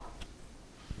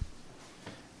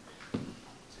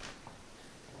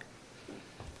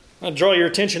I draw your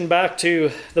attention back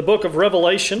to the book of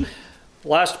Revelation,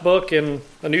 last book in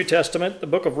the New Testament, the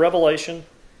book of Revelation,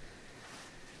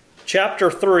 chapter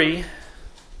 3,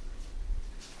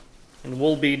 and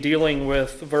we'll be dealing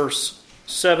with verse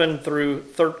 7 through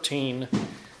 13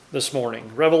 this morning.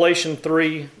 Revelation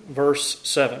 3, verse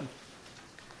 7.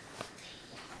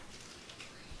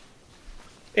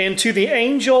 And to the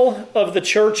angel of the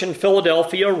church in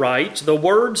Philadelphia write the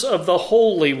words of the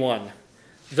Holy One,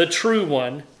 the true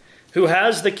One, who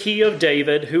has the key of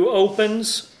David, who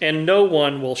opens and no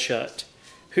one will shut,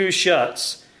 who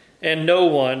shuts and no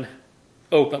one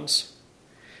opens.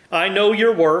 I know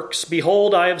your works.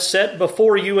 Behold, I have set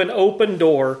before you an open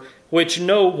door, which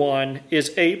no one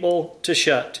is able to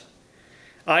shut.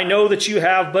 I know that you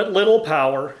have but little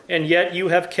power, and yet you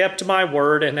have kept my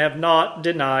word and have not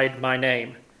denied my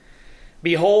name.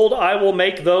 Behold, I will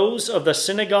make those of the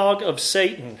synagogue of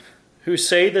Satan, who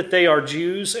say that they are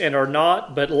Jews and are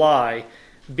not, but lie.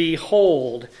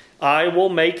 Behold, I will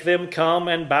make them come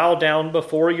and bow down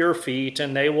before your feet,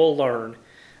 and they will learn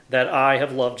that I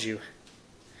have loved you.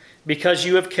 Because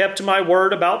you have kept my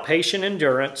word about patient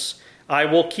endurance, I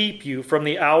will keep you from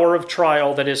the hour of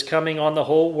trial that is coming on the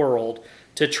whole world,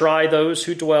 to try those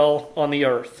who dwell on the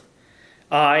earth.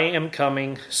 I am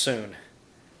coming soon.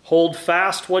 Hold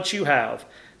fast what you have,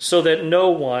 so that no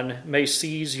one may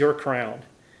seize your crown.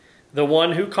 The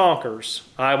one who conquers,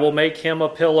 I will make him a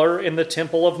pillar in the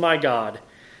temple of my God.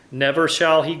 Never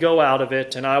shall he go out of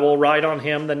it, and I will write on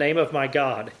him the name of my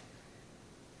God,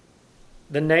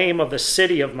 the name of the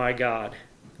city of my God,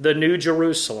 the New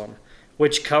Jerusalem,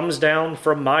 which comes down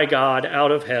from my God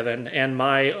out of heaven, and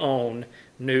my own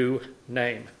new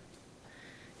name.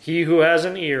 He who has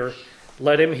an ear,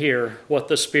 let him hear what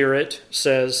the Spirit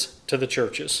says to the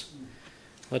churches.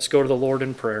 Let's go to the Lord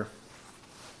in prayer.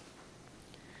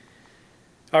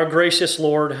 Our gracious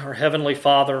Lord, our Heavenly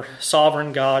Father,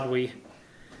 sovereign God, we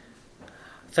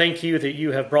thank you that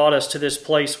you have brought us to this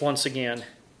place once again.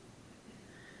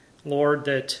 Lord,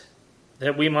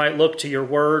 that we might look to your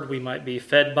word, we might be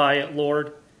fed by it,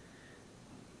 Lord.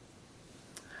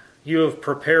 You have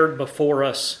prepared before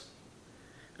us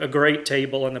a great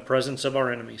table in the presence of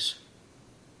our enemies.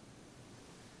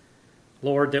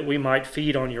 Lord, that we might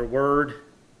feed on your word,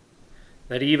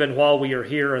 that even while we are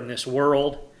here in this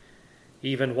world,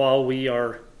 even while we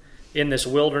are in this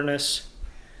wilderness,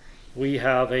 we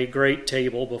have a great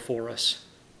table before us.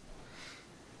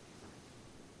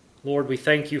 Lord, we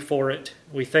thank you for it.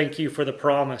 We thank you for the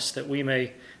promise that we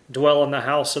may dwell in the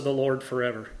house of the Lord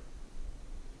forever.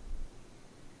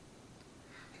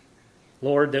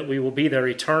 Lord, that we will be there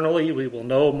eternally. We will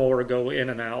no more go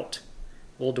in and out.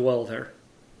 We'll dwell there.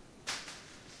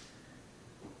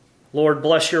 Lord,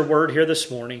 bless your word here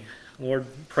this morning. Lord,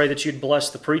 pray that you'd bless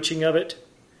the preaching of it,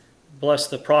 bless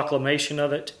the proclamation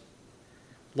of it.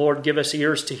 Lord, give us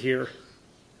ears to hear.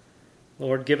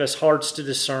 Lord, give us hearts to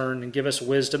discern, and give us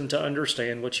wisdom to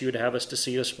understand what you would have us to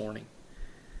see this morning.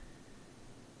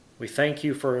 We thank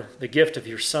you for the gift of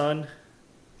your Son.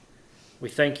 We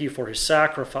thank you for his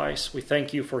sacrifice. We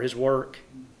thank you for his work.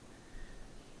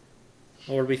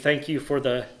 Lord, we thank you for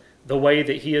the way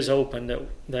that he has opened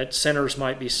that sinners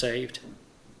might be saved.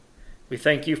 We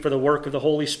thank you for the work of the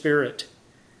Holy Spirit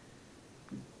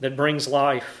that brings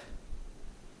life,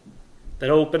 that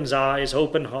opens eyes,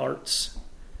 open hearts,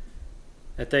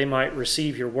 that they might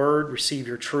receive your word, receive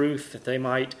your truth, that they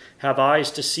might have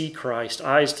eyes to see Christ,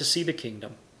 eyes to see the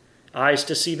kingdom, eyes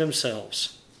to see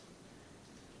themselves.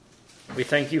 We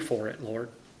thank you for it, Lord.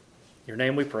 In your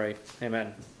name we pray.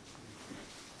 Amen.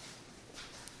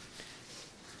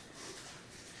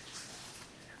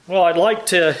 Well, I'd like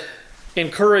to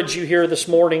encourage you here this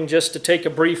morning just to take a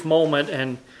brief moment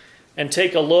and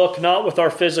take a look, not with our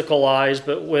physical eyes,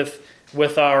 but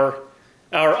with our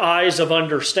eyes of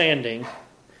understanding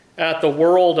at the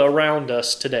world around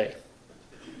us today.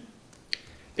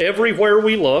 Everywhere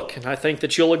we look, and I think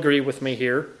that you'll agree with me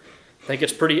here, I think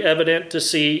it's pretty evident to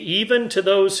see, even to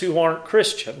those who aren't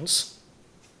Christians,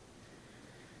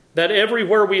 that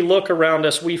everywhere we look around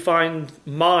us, we find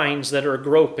minds that are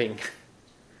groping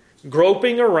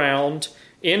around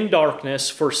in darkness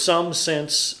for some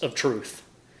sense of truth.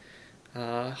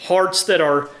 Hearts that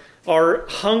are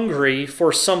hungry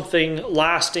for something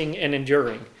lasting and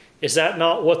enduring. Is that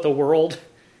not what the world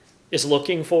is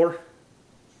looking for?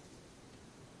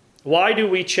 Why do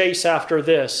we chase after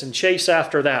this and chase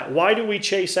after that? Why do we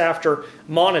chase after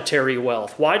monetary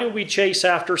wealth? Why do we chase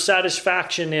after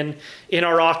satisfaction in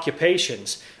our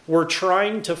occupations? We're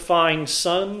trying to find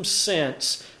some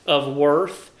sense of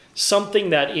worth,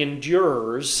 something that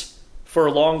endures for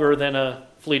longer than a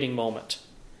fleeting moment.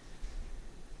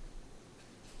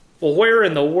 Well, where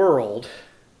in the world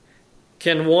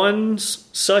can ones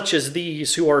such as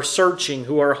these who are searching,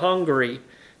 who are hungry,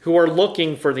 who are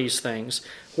looking for these things,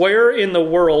 where in the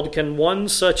world can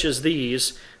ones such as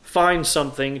these find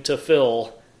something to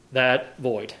fill that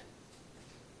void?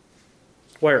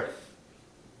 Where?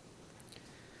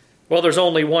 Well, there's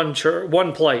only one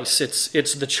place.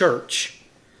 It's the church.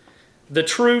 The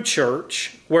true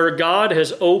church, where God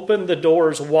has opened the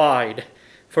doors wide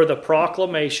for the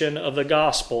proclamation of the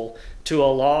gospel to a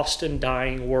lost and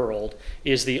dying world,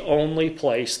 is the only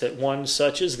place that ones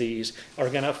such as these are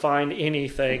going to find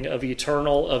anything of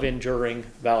eternal, of enduring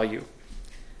value.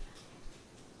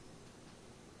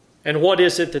 And what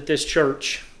is it that this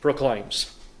church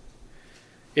proclaims?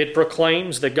 It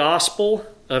proclaims the gospel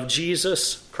of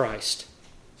Jesus Christ.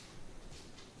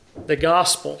 The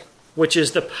gospel, which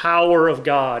is the power of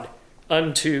God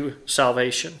unto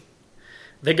salvation.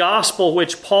 The gospel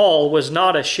which Paul was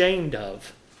not ashamed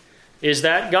of is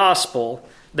that gospel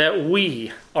that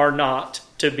we are not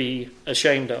to be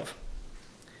ashamed of.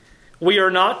 We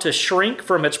are not to shrink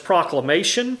from its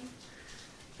proclamation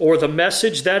or the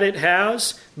message that it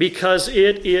has, because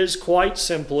it is quite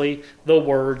simply the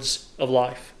words of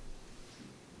life.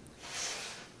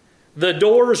 The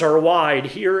doors are wide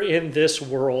here in this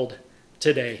world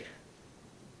today.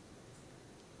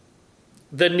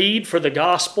 The need for the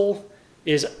gospel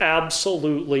is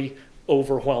absolutely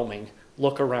overwhelming.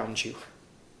 Look around you.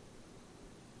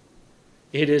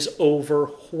 It is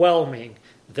overwhelming,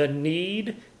 the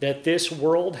need that this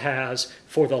world has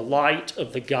for the light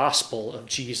of the gospel of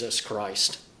Jesus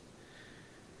Christ.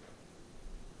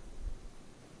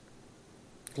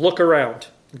 Look around.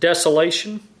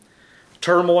 Desolation,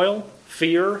 turmoil,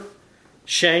 fear,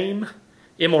 shame,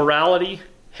 immorality,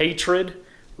 hatred,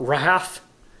 wrath.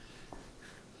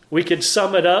 We could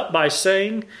sum it up by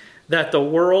saying that the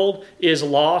world is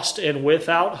lost and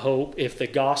without hope if the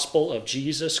gospel of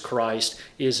Jesus Christ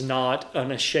is not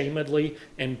unashamedly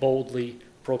and boldly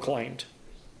proclaimed.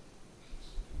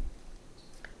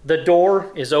 The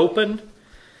door is open.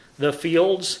 The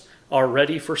fields are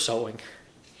ready for sowing.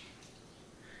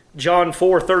 John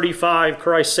 4:35,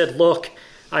 Christ said, "Look,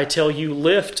 I tell you,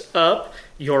 lift up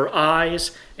your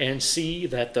eyes and see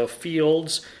that the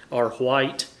fields are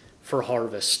white for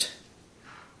harvest."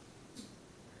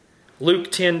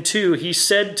 Luke 10:2, he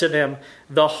said to them,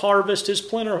 "The harvest is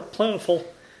plentiful,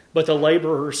 but the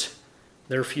laborers,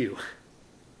 they're few.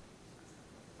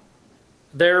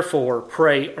 Therefore,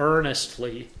 pray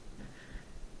earnestly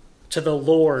to the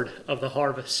Lord of the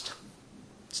harvest."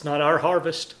 It's not our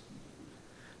harvest.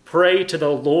 Pray to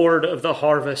the Lord of the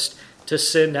harvest to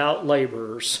send out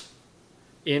laborers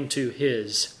into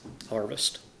his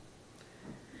harvest.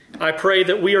 I pray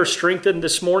that we are strengthened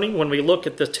this morning when we look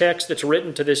at the text that's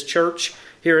written to this church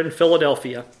here in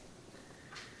Philadelphia.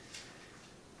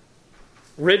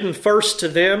 Written first to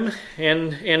them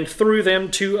and through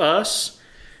them to us,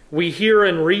 we hear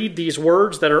and read these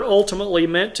words that are ultimately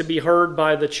meant to be heard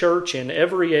by the church in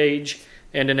every age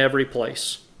and in every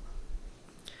place.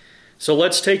 So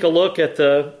let's take a look at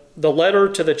the letter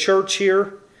to the church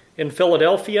here in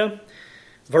Philadelphia.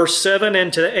 Verse 7,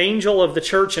 "And to the angel of the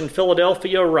church in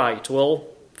Philadelphia write." Well,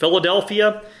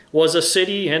 Philadelphia was a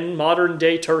city in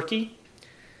modern-day Turkey.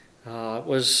 It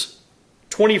was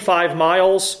 25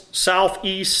 miles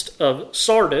southeast of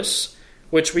Sardis,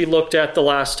 which we looked at the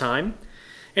last time.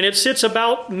 And it sits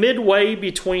about midway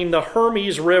between the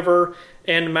Hermes River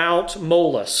and Mount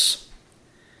Molus.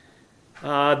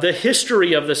 The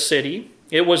history of the city: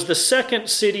 it was the second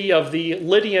city of the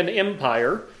Lydian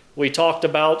Empire. We talked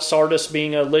about Sardis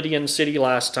being a Lydian city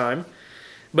last time.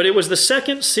 But it was the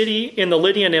second city in the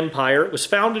Lydian Empire. It was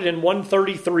founded in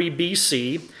 133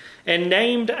 BC and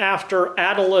named after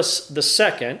Attalus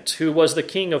II, who was the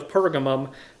king of Pergamum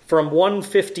from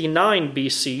 159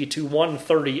 BC to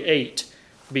 138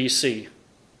 BC.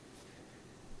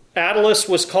 Attalus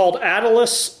was called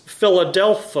Attalus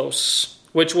Philadelphos,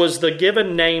 which was the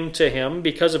given name to him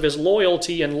because of his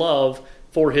loyalty and love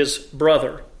for his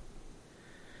brother.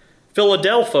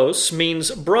 Philadelphos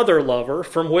means brother lover,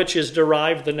 from which is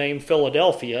derived the name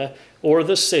Philadelphia, or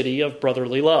the city of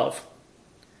brotherly love.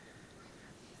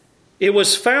 It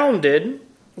was founded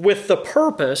with the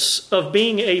purpose of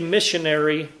being a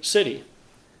missionary city.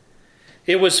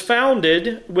 It was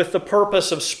founded with the purpose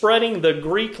of spreading the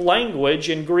Greek language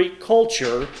and Greek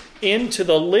culture into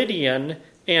the Lydian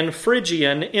and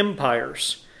Phrygian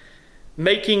empires,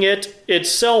 making it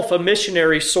itself a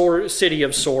missionary city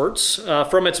of sorts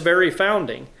from its very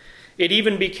founding. It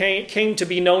even came to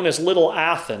be known as Little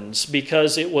Athens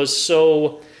because it was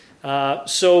so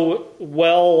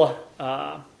well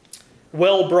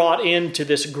well brought into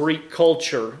this Greek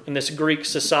culture and this Greek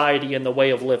society and the way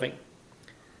of living.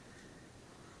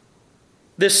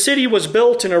 This city was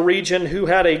built in a region who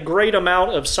had a great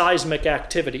amount of seismic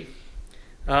activity.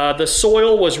 The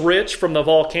soil was rich from the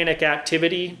volcanic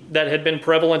activity that had been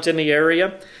prevalent in the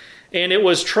area, and it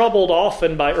was troubled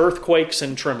often by earthquakes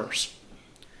and tremors.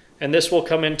 And this will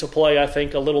come into play, I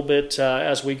think, a little bit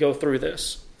as we go through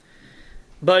this.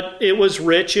 But it was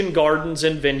rich in gardens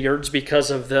and vineyards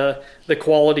because of the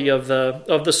quality of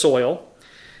the soil.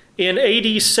 In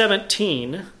AD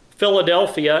 17,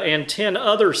 Philadelphia and 10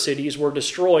 other cities were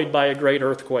destroyed by a great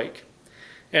earthquake,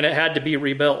 and it had to be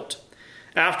rebuilt.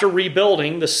 After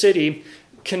rebuilding, the city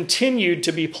continued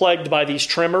to be plagued by these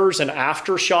tremors and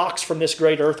aftershocks from this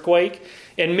great earthquake,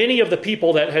 and many of the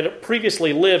people that had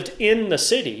previously lived in the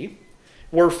city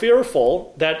were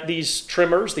fearful that these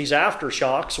tremors, these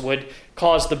aftershocks, would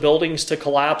cause the buildings to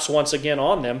collapse once again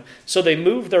on them, so they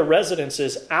moved their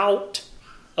residences out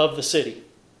of the city.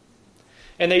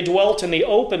 And they dwelt in the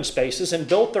open spaces and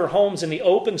built their homes in the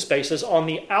open spaces on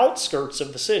the outskirts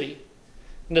of the city,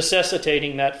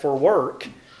 necessitating that for work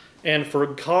and for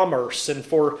commerce and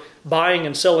for buying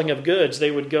and selling of goods,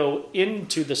 they would go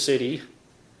into the city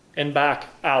and back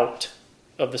out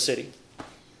of the city.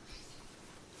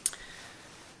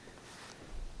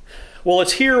 Well,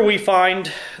 it's here we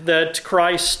find that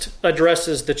Christ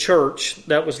addresses the church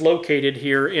that was located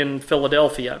here in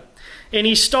Philadelphia. And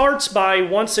he starts by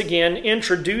once again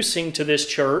introducing to this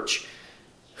church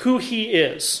who he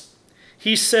is.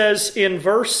 He says in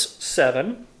verse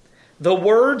 7, "The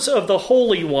words of the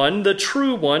Holy One, the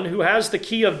true one, who has the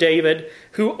key of David,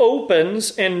 who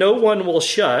opens and no one will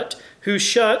shut, who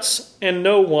shuts and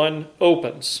no one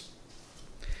opens."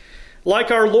 Like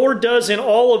our Lord does in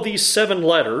all of these 7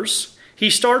 letters, he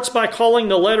starts by calling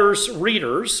the letters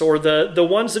readers, or the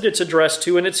ones that it's addressed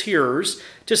to and its hearers,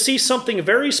 to see something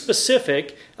very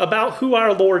specific about who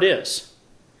our Lord is.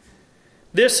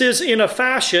 This is in a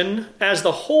fashion, as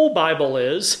the whole Bible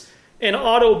is, an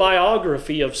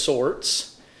autobiography of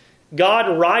sorts, God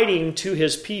writing to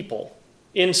his people,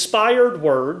 inspired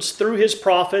words through his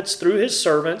prophets, through his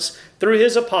servants, through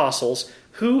his apostles,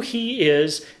 who he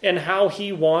is and how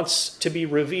he wants to be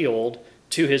revealed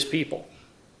to his people.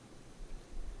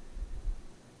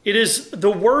 It is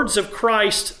the words of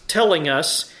Christ telling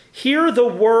us, "Hear the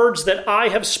words that I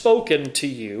have spoken to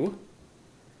you,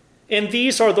 and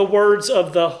these are the words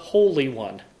of the Holy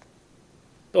One."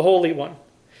 The Holy One.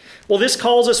 Well, this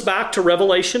calls us back to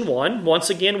Revelation 1. Once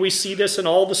again, we see this in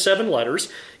all the 7 letters.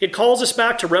 It calls us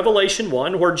back to Revelation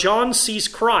 1, where John sees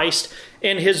Christ,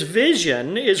 and his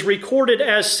vision is recorded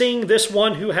as seeing this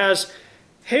one who has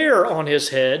hair on his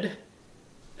head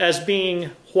as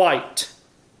being white,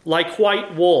 like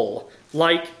white wool,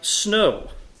 like snow.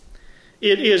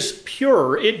 It is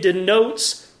pure. It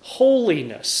denotes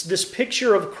holiness. This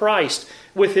picture of Christ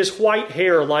with his white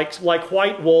hair like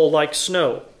white wool, like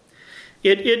snow.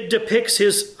 It depicts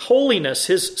his holiness,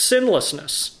 his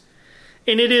sinlessness.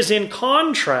 And it is in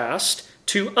contrast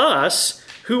to us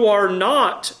who are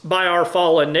not, by our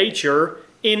fallen nature,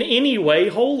 in any way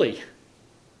holy.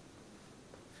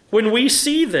 When we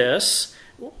see this,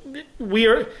 we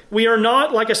are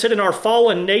not, like I said, in our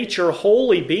fallen nature,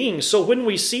 holy beings. So when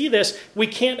we see this, we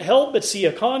can't help but see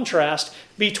a contrast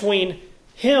between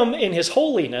him in his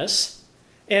holiness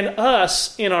and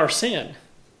us in our sin.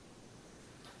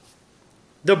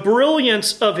 The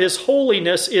brilliance of his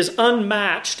holiness is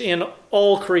unmatched in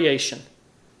all creation.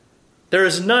 There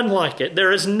is none like it.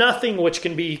 There is nothing which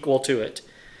can be equal to it.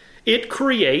 It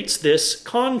creates this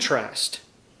contrast.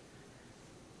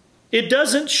 It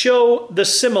doesn't show the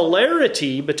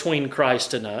similarity between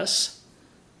Christ and us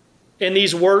in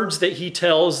these words that he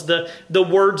tells, the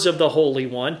words of the Holy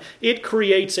One. It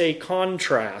creates a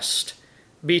contrast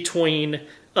between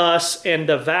us and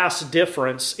the vast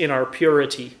difference in our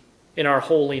purity, in our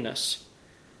holiness.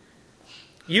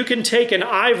 You can take an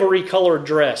ivory-colored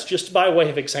dress, just by way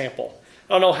of example.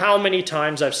 I don't know how many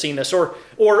times I've seen this. Or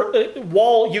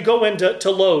wall. You go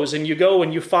into Lowe's and you go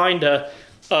and you find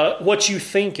what you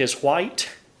think is white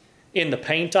in the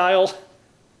paint aisle.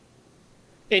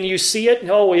 And you see it,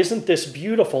 oh, isn't this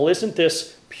beautiful? Isn't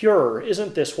this pure?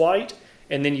 Isn't this white?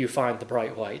 And then you find the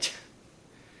bright white.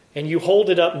 And you hold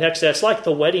it up next to it. It's like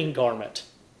the wedding garment.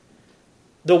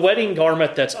 The wedding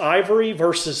garment that's ivory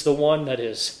versus the one that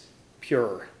is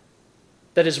pure,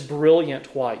 that is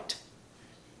brilliant white.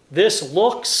 This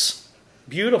looks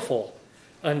beautiful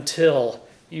until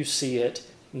you see it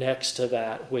next to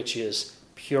that which is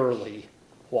purely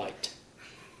white.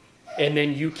 And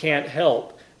then you can't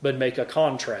help but make a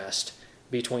contrast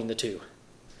between the two.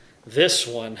 This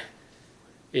one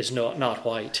is not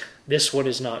white. This one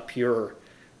is not pure.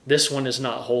 This one is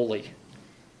not holy.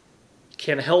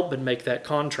 Can't help but make that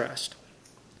contrast.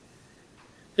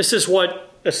 This is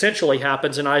what essentially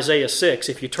happens in Isaiah 6.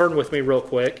 If you turn with me real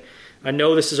quick, I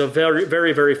know this is a very,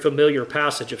 very, very familiar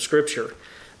passage of Scripture.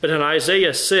 But in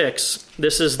Isaiah 6,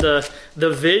 this is the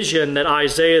vision that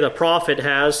Isaiah the prophet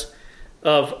has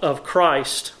of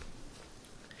Christ.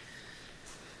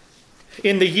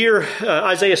 In the year,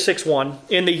 Isaiah 6:1,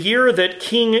 in the year that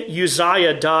King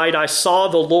Uzziah died, I saw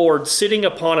the Lord sitting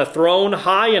upon a throne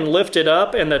high and lifted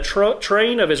up, and the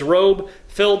train of his robe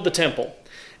filled the temple.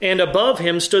 And above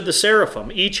him stood the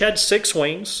seraphim. Each had 6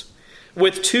 wings.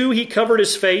 With 2 he covered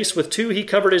his face, with 2 he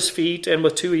covered his feet, and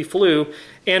with 2 he flew.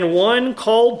 And one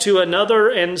called to another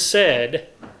and said,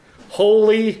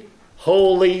 Holy,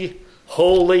 holy,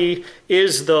 holy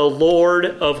is the Lord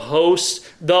of hosts.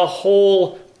 The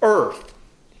whole earth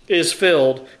is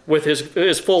full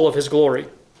of his glory.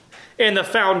 And the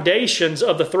foundations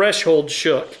of the threshold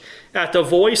shook at the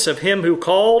voice of him who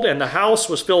called, and the house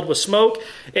was filled with smoke.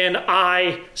 And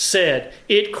I said,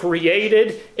 it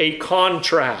created a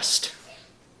contrast.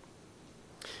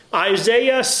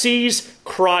 Isaiah sees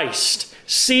Christ,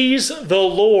 sees the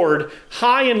Lord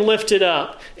high and lifted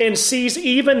up, and sees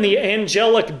even the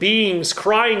angelic beings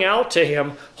crying out to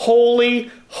him, Holy,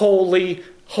 holy,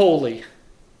 holy.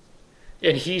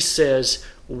 And he says,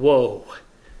 Woe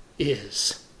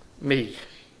is me,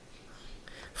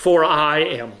 for I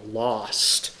am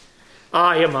lost.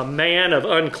 I am a man of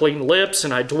unclean lips,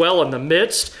 and I dwell in the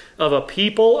midst of a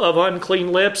people of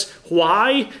unclean lips.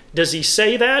 Why does he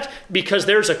say that? Because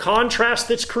there's a contrast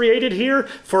that's created here.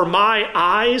 For my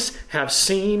eyes have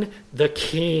seen the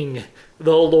King,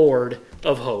 the Lord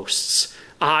of hosts.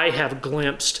 I have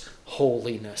glimpsed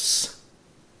holiness.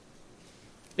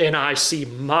 And I see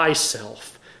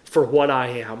myself for what I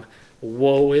am.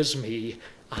 Woe is me.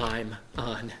 I'm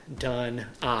undone.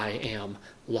 I am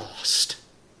lost.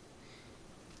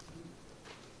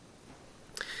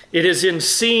 It is in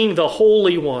seeing the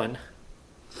Holy One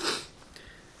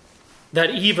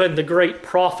that even the great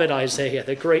prophet Isaiah,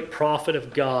 the great prophet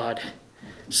of God,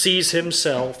 sees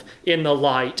himself in the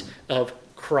light of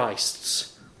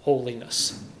Christ's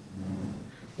holiness.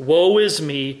 Woe is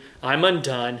me, I'm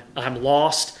undone, I'm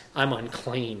lost, I'm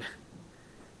unclean.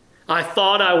 I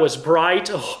thought I was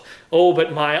bright,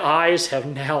 but my eyes have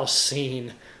now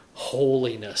seen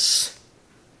holiness.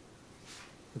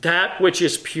 That which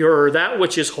is pure, that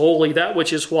which is holy, that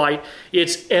which is white,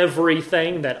 it's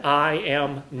everything that I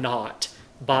am not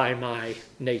by my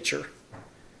nature.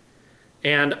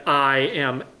 And if I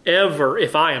am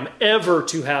ever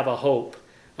to have a hope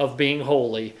of being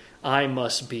holy, I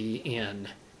must be in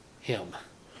him.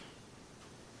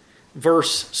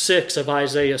 Verse 6 of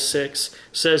Isaiah 6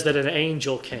 says that an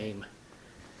angel came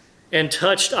and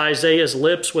touched Isaiah's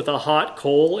lips with a hot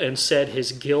coal and said,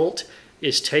 his guilt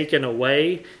is taken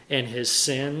away and his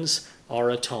sins are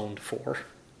atoned for.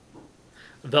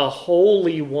 The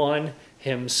Holy One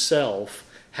himself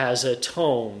has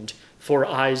atoned for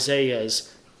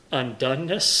Isaiah's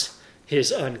undoneness,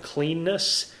 his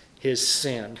uncleanness, his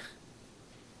sin.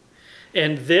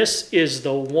 And this is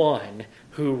the one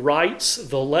who writes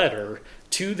the letter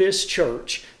to this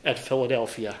church at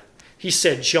Philadelphia. He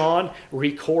said, John,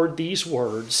 record these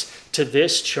words to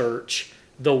this church,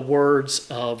 the words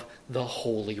of the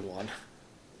Holy One.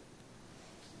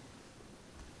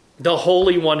 The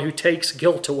Holy One who takes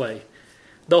guilt away.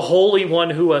 The Holy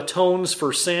One who atones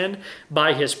for sin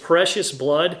by his precious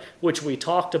blood, which we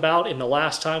talked about in the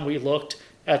last time we looked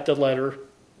at the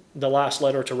last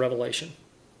letter to Revelation,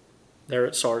 there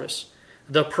at Sardis.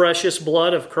 The precious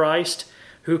blood of Christ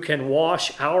who can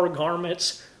wash our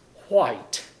garments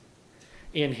white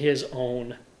in his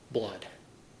own blood.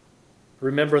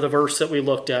 Remember the verse that we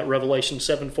looked at, Revelation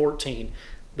 7:14.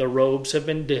 The robes have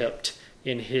been dipped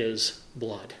in his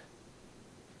blood.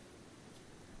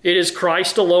 It is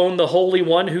Christ alone, the Holy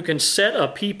One, who can set a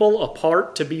people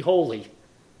apart to be holy,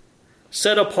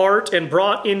 set apart and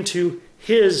brought into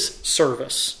his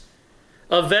service,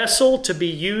 a vessel to be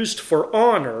used for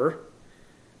honor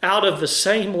out of the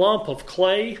same lump of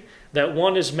clay that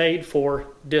one is made for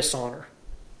dishonor.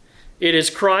 It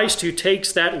is Christ who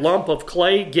takes that lump of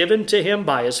clay given to him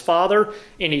by his Father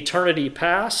in eternity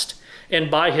past,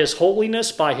 and by his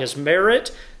holiness, by his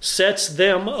merit, sets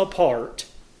them apart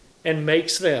and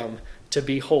makes them to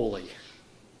be holy.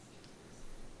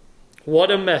 What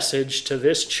a message to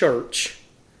this church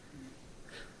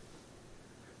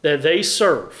that they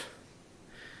serve.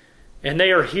 And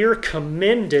they are here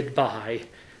commended by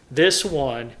this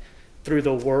one through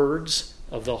the words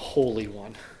of the Holy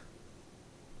One.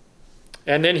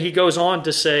 And then he goes on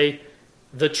to say,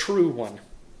 the true one.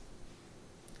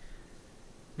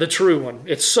 The true one.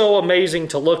 It's so amazing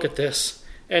to look at this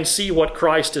and see what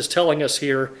Christ is telling us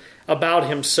here about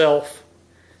himself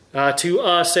to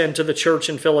us and to the church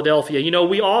in Philadelphia. You know,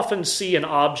 we often see an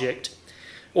object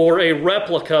or a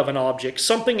replica of an object,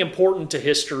 something important to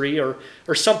history or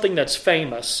something that's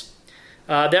famous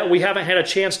that we haven't had a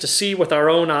chance to see with our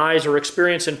own eyes or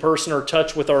experience in person or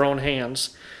touch with our own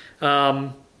hands.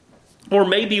 Or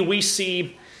maybe we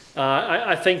see,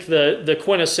 I think the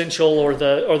quintessential or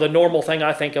the normal thing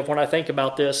I think of when I think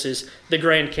about this is the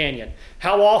Grand Canyon.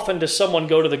 How often does someone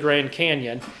go to the Grand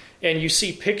Canyon and you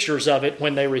see pictures of it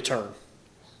when they return?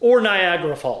 Or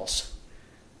Niagara Falls,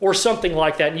 or something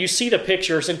like that. And you see the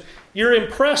pictures and you're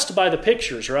impressed by the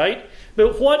pictures, right?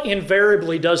 But what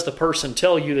invariably does the person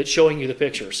tell you that's showing you the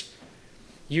pictures?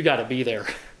 You got to be there.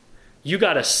 You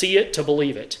got to see it to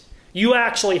believe it. You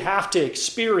actually have to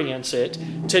experience it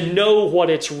to know what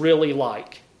it's really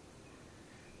like.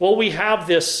 Well, we have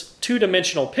this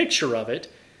two-dimensional picture of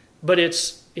it, but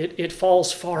it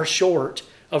falls far short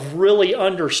of really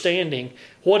understanding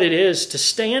what it is to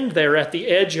stand there at the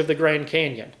edge of the Grand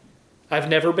Canyon. I've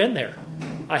never been there.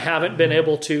 I haven't been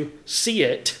able to see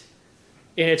it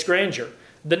in its grandeur.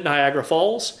 The Niagara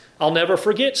Falls, I'll never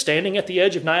forget standing at the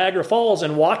edge of Niagara Falls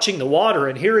and watching the water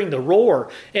and hearing the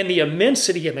roar and the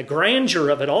immensity and the grandeur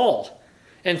of it all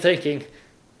and thinking,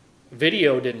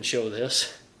 video didn't show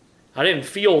this. I didn't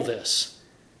feel this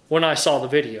when I saw the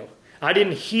video. I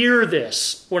didn't hear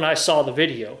this when I saw the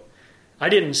video. I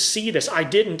didn't see this. I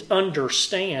didn't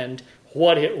understand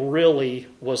what it really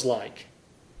was like.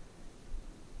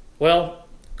 Well,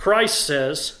 Christ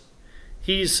says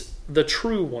he's the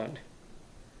true one.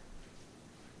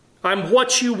 I'm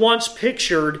what you once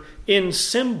pictured in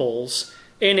symbols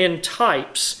and in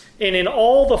types and in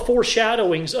all the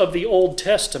foreshadowings of the Old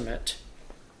Testament.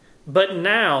 But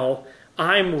now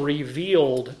I'm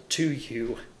revealed to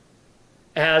you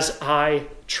as I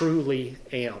truly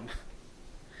am.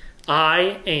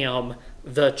 I am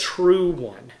the true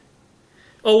one.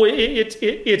 Oh,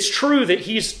 it's true that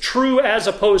he's true as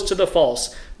opposed to the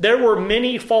false. There were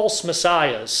many false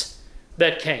messiahs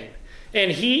that came.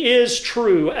 And he is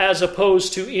true as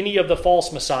opposed to any of the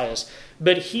false messiahs.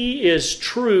 But he is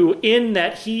true in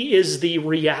that he is the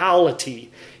reality.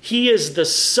 He is the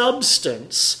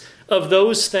substance of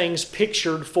those things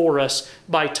pictured for us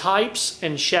by types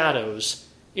and shadows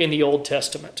in the Old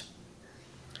Testament.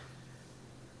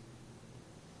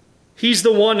 He's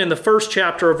the one in the first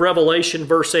chapter of Revelation,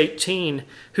 verse 18,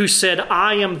 who said,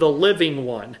 I am the living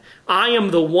one. I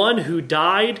am the one who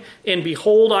died, and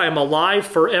behold, I am alive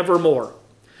forevermore.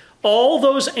 All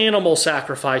those animal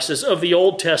sacrifices of the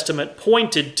Old Testament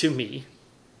pointed to me,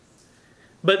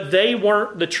 but they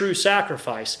weren't the true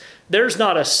sacrifice. There's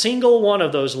not a single one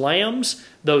of those lambs,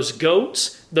 those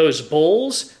goats, those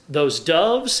bulls, those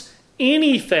doves,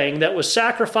 anything that was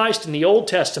sacrificed in the Old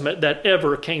Testament that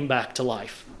ever came back to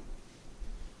life.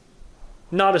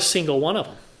 Not a single one of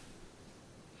them.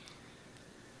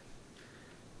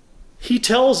 He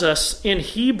tells us in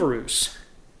Hebrews,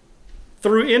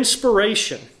 through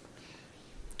inspiration,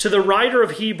 to the writer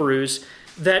of Hebrews,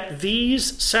 that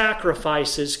these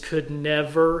sacrifices could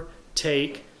never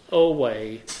take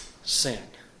away sin.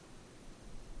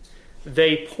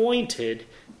 They pointed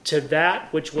to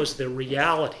that which was the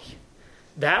reality,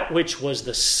 that which was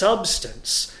the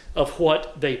substance of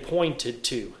what they pointed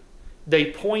to. They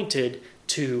pointed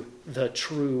to the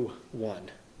true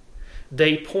one.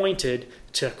 They pointed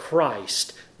to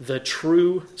Christ, the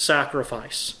true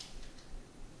sacrifice.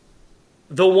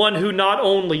 The one who not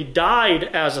only died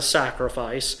as a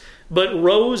sacrifice, but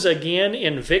rose again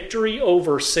in victory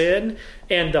over sin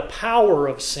and the power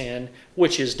of sin,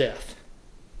 which is death.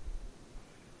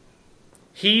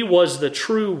 He was the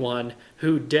true one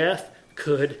who death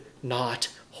could not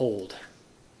hold.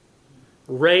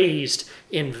 Raised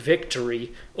in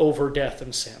victory over death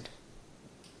and sin.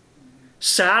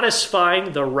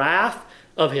 Satisfying the wrath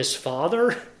of his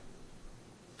Father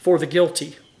for the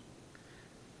guilty.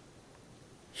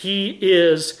 He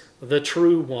is the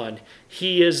true one.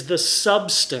 He is the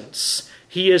substance.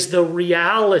 He is the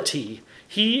reality.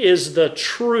 He is the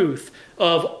truth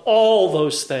of all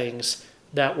those things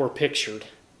that were pictured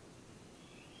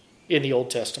in the Old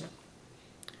Testament.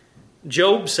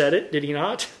 Job said it, did he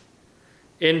not?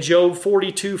 In Job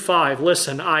 42:5,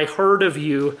 listen, I heard of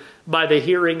you by the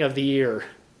hearing of the ear,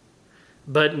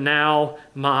 but now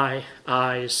my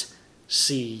eyes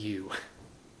see you.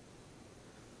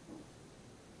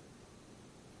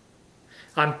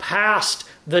 I'm past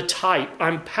the type.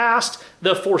 I'm past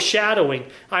the foreshadowing.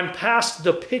 I'm past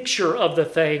the picture of the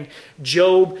thing.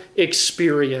 Job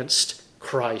experienced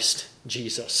Christ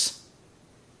Jesus.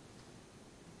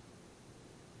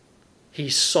 He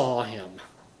saw him.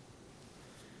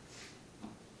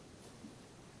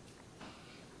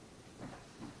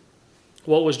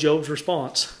 What was Job's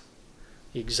response?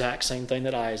 The exact same thing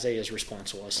that Isaiah's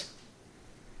response was.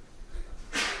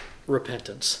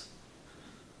 Repentance.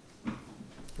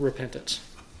 Repentance.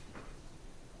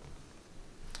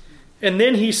 And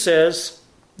then he says,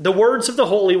 the words of the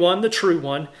Holy One, the true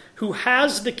one, who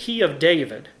has the key of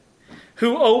David,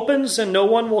 who opens and no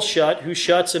one will shut, who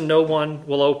shuts and no one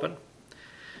will open.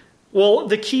 Well,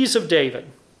 the keys of David.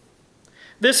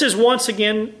 This is once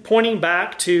again pointing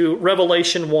back to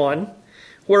Revelation 1,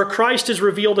 where Christ is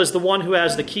revealed as the one who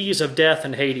has the keys of death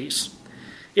and Hades.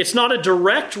 It's not a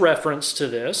direct reference to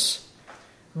this,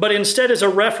 but instead is a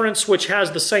reference which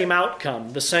has the same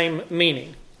outcome, the same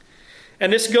meaning.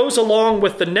 And this goes along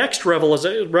with the next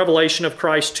revelation of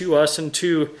Christ to us and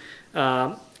to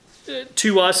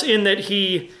us, in that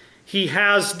he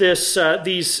has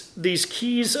these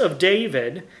keys of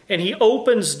David, and he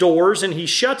opens doors and he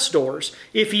shuts doors.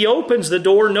 If he opens the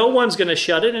door, no one's going to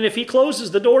shut it, and if he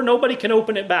closes the door, nobody can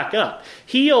open it back up.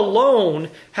 He alone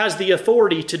has the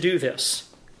authority to do this.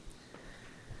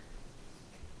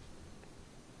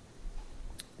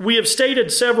 We have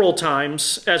stated several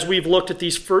times, as we've looked at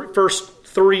these first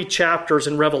 3 chapters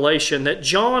in Revelation, that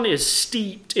John is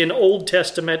steeped in Old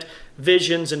Testament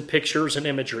visions and pictures and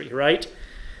imagery, right?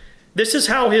 This is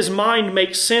how his mind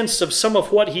makes sense of some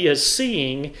of what he is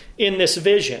seeing in this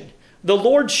vision. The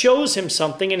Lord shows him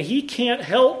something, and he can't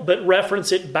help but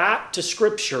reference it back to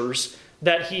scriptures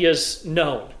that he has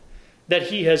known, that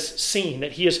he has seen,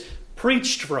 that he has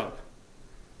preached from,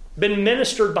 been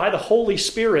ministered by the Holy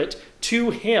Spirit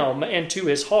to him and to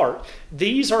his heart.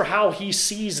 These are how he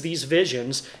sees these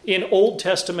visions in Old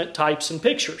Testament types and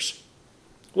pictures.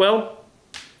 Well,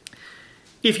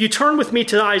 if you turn with me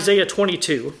to Isaiah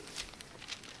 22,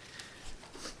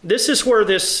 this is where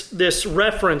this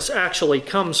reference actually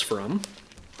comes from.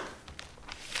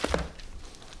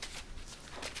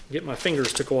 Get my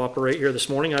fingers to cooperate here this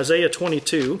morning. Isaiah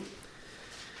 22.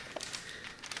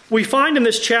 We find in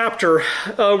this chapter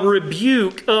a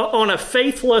rebuke on a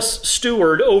faithless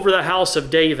steward over the house of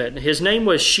David. His name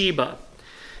was Sheba.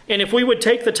 And if we would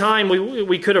take the time,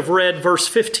 we could have read verse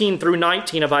 15 through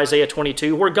 19 of Isaiah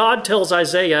 22, where God tells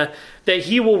Isaiah that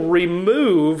he will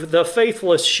remove the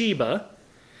faithless Sheba.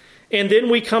 And then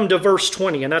we come to verse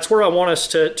 20, and that's where I want us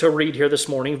to read here this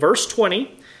morning. Verse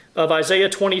 20 of Isaiah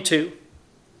 22.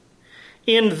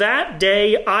 In that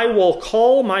day I will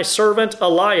call my servant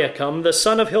Eliakim, the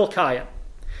son of Hilkiah,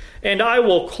 and I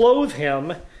will clothe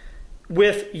him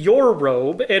with your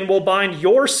robe, and will bind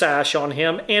your sash on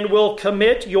him, and will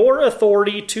commit your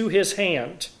authority to his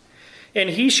hand. And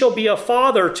he shall be a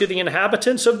father to the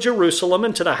inhabitants of Jerusalem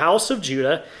and to the house of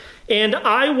Judah, and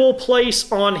I will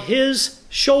place on his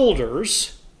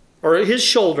shoulders, or his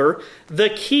shoulder, the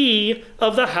key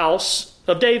of the house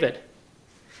of David.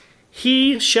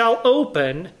 He shall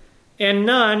open, and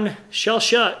none shall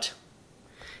shut.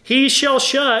 He shall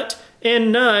shut,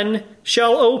 and none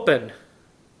shall open.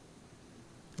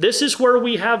 This is where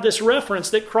we have this reference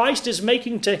that Christ is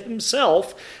making to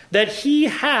himself, that he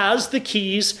has the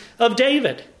keys of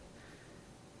David.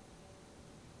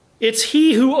 It's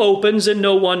he who opens and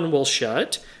no one will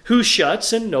shut, who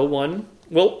shuts and no one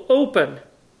will open.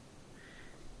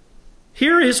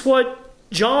 Here is what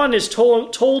John is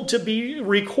told to be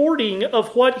recording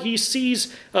of what he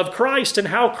sees of Christ and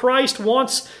how Christ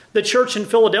wants the church in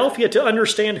Philadelphia to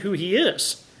understand who he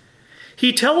is.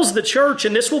 He tells the church,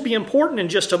 and this will be important in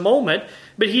just a moment,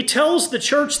 but he tells the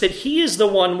church that he is the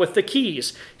one with the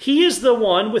keys. He is the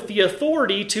one with the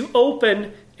authority to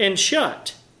open and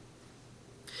shut.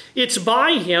 It's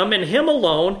by him and him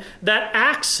alone that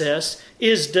access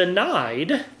is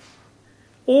denied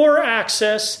or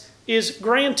access is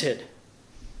granted.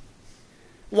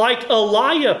 Like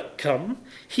Eliakim,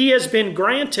 he has been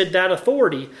granted that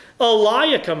authority.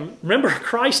 Eliakim, remember,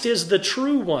 Christ is the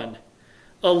true one.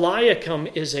 Eliakim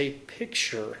is a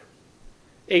picture,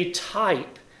 a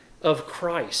type of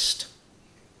Christ.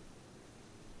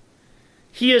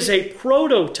 He is a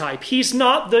prototype. He's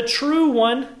not the true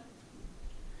one.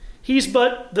 He's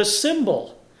but the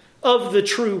symbol of the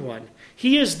true one.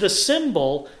 He is the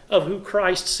symbol of who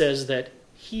Christ says that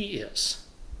he is.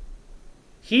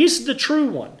 He's the true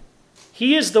one.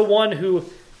 He is the one who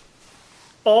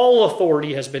all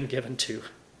authority has been given to.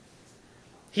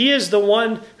 He is the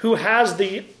one who has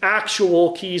the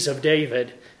actual keys of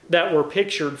David that were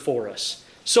pictured for us.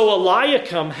 So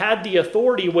Eliakim had the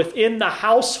authority within the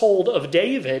household of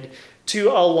David to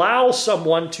allow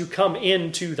someone to come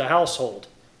into the household.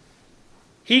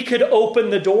 He could open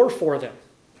the door for them,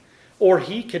 or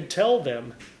he could tell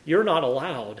them, you're not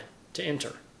allowed to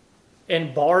enter,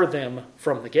 and bar them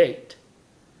from the gate.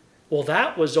 Well,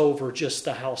 that was over just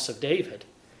the house of David.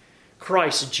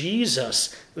 Christ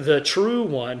Jesus, the true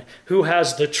one, who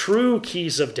has the true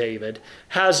keys of David,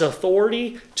 has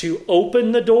authority to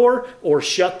open the door or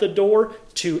shut the door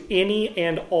to any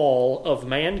and all of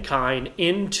mankind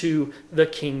into the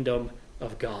kingdom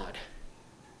of God.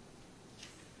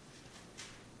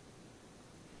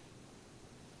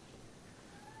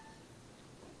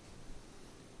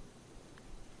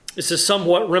 This is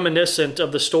somewhat reminiscent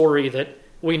of the story that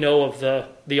we know of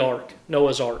the ark,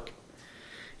 Noah's ark.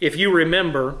 If you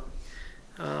remember,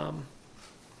 and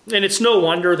it's no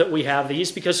wonder that we have these,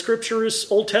 because Scripture is,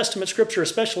 Old Testament Scripture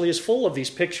especially, is full of these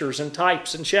pictures and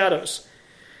types and shadows.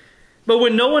 But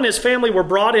when Noah and his family were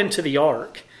brought into the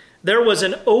ark, there was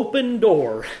an open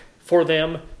door for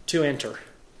them to enter.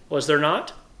 Was there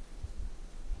not?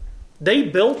 They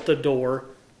built the door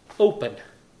open.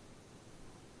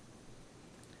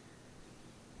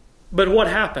 But what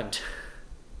happened?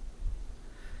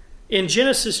 In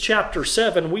Genesis chapter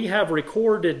 7, we have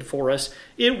recorded for us,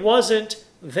 it wasn't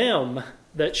them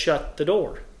that shut the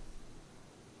door.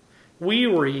 We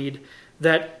read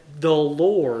that the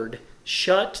Lord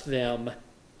shut them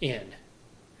in.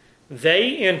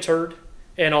 They entered,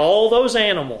 and all those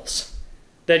animals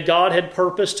that God had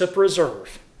purposed to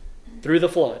preserve through the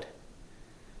flood,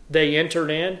 they entered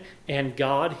in, and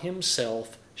God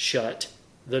himself shut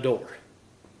the door.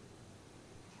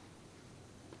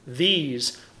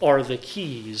 These are the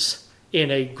keys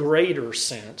in a greater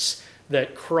sense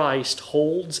that Christ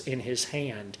holds in his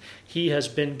hand. He has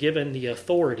been given the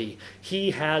authority.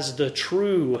 He has the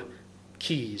true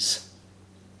keys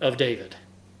of David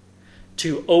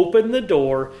to open the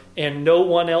door and no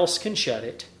one else can shut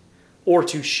it, or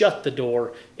to shut the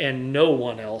door and no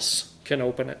one else can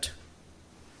open it.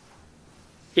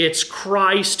 It's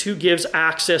Christ who gives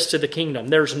access to the kingdom.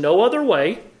 There's no other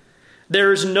way.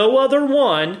 There's no other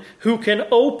one who can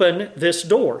open this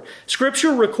door.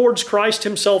 Scripture records Christ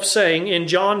himself saying in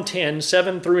John 10,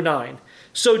 7 through 9,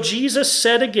 "So Jesus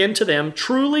said again to them,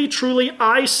 'Truly, truly,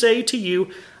 I say to you,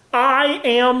 I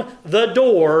am the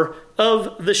door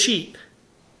of the sheep.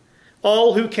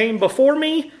 All who came before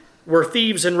me were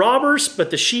thieves and robbers, but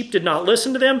the sheep did not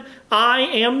listen to them. I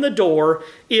am the door.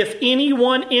 If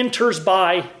anyone enters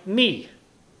by me,'"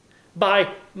 by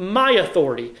my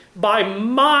authority, by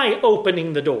my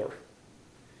opening the door,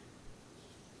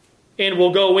 "and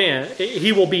will go in,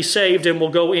 he will be saved and will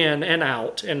go in and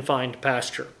out and find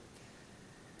pasture."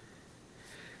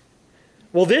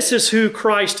 Well, this is who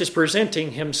Christ is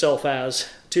presenting himself as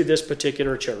to this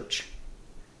particular church.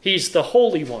 He's the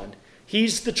Holy One.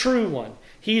 He's the true one.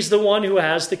 He's the one who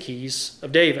has the keys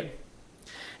of David.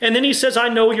 And then he says, "I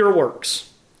know your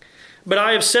works, but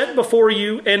I have set before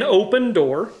you an open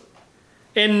door,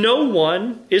 and no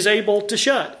one is able to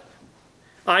shut.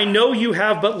 I know you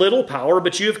have but little power,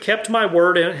 but you have kept my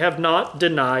word and have not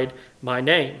denied my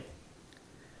name."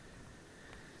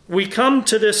 We come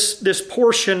to this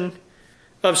portion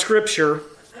of Scripture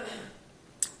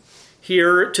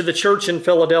here to the church in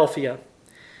Philadelphia,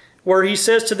 where he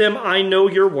says to them, "I know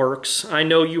your works. I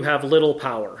know you have little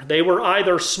power." They were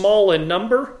either small in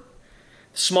number,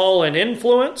 small in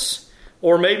influence,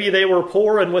 or maybe they were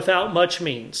poor and without much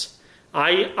means.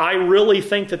 I really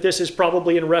think that this is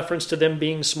probably in reference to them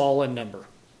being small in number.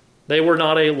 They were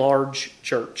not a large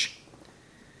church.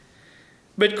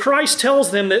 But Christ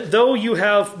tells them that though you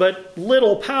have but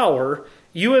little power,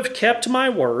 you have kept my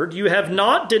word, you have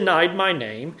not denied my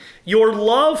name, your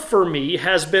love for me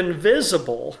has been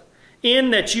visible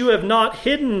in that you have not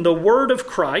hidden the word of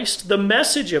Christ, the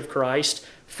message of Christ,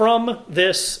 from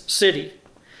this city.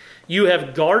 You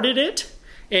have guarded it,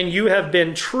 and you have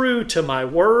been true to my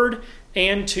word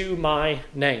and to my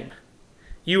name.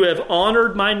 You have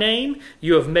honored my name.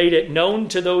 You have made it known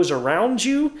to those around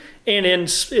you. And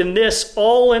in this,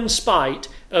 all in spite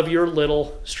of your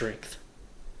little strength.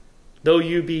 Though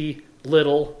you be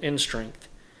little in strength.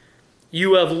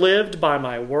 You have lived by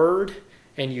my word,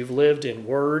 and you've lived in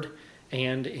word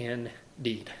and in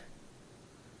deed.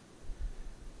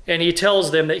 And he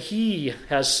tells them that he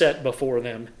has set before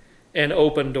them an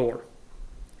open door.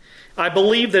 I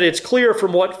believe that it's clear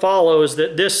from what follows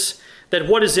that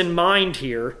what is in mind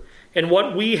here and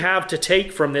what we have to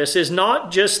take from this is not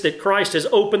just that Christ has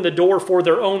opened the door for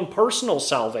their own personal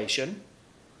salvation,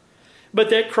 but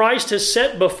that Christ has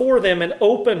set before them an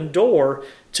open door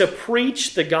to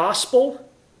preach the gospel,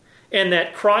 and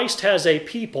that Christ has a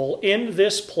people in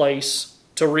this place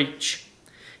to reach.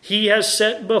 He has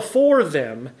set before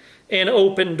them an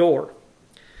open door.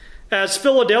 As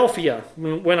Philadelphia,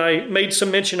 when I made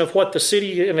some mention of what the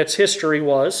city and its history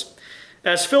was,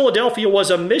 as Philadelphia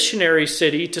was a missionary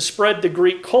city to spread the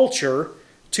Greek culture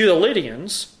to the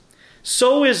Lydians,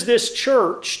 so is this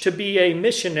church to be a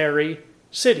missionary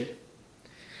city.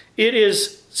 It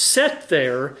is set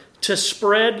there to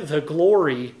spread the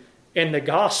glory and the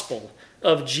gospel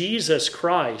of Jesus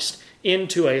Christ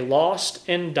into a lost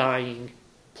and dying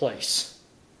place.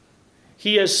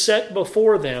 He has set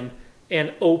before them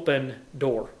an open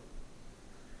door.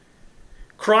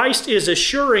 Christ is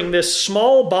assuring this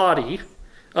small body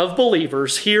of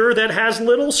believers here that has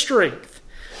little strength,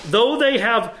 though they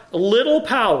have little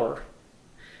power,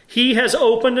 He has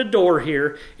opened a door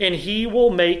here, and He will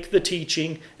make the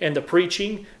teaching and the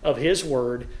preaching of His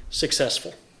word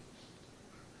successful.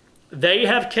 They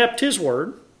have kept His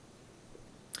word,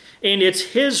 and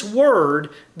it's His word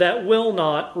that will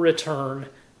not return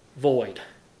void.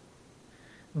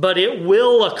 But it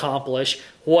will accomplish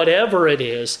whatever it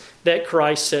is that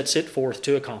Christ sets it forth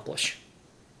to accomplish.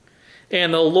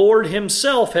 And the Lord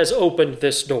Himself has opened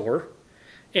this door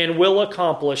and will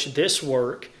accomplish this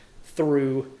work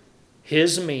through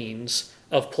His means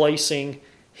of placing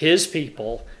His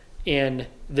people in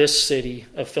this city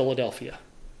of Philadelphia.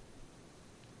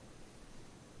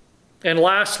 And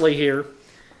lastly here,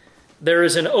 there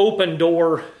is an open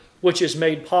door which is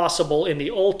made possible in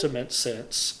the ultimate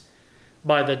sense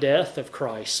by the death of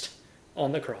Christ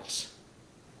on the cross.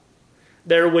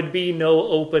 There would be no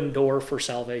open door for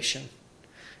salvation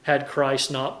had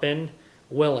Christ not been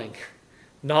willing,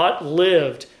 not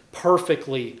lived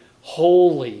perfectly,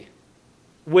 holy,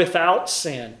 without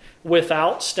sin,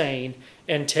 without stain,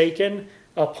 and taken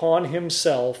upon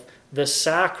Himself the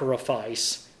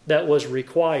sacrifice that was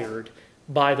required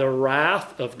by the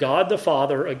wrath of God the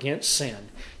Father against sin.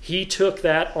 He took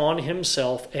that on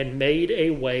Himself and made a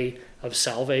way of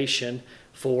salvation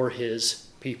for His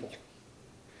people.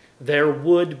 There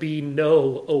would be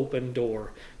no open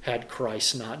door had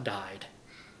Christ not died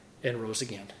and rose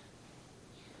again.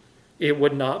 It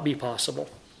would not be possible.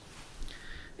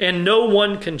 And no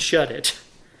one can shut it.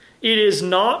 It is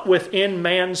not within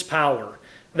man's power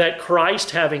that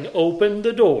Christ, having opened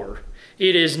the door,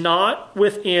 it is not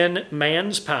within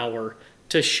man's power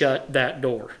to shut that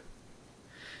door.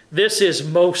 This is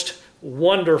most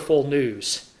wonderful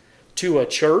news to a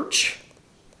church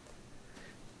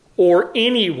or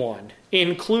anyone,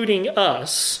 including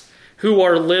us, who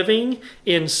are living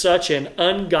in such an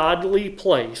ungodly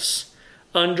place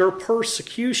under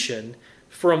persecution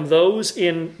from those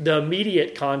in the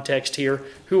immediate context here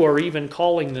who are even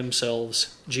calling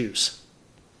themselves Jews.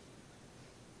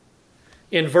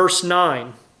 In verse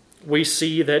 9, we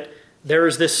see that there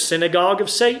is this synagogue of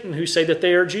Satan who say that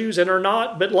they are Jews and are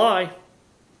not, but lie.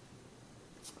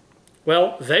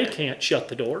 Well, they can't shut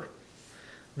the door.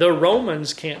 The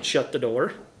Romans can't shut the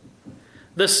door.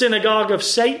 The synagogue of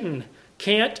Satan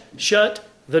can't shut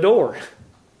the door.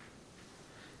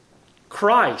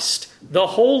 Christ, the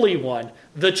Holy One,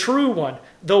 the true one,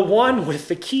 the one with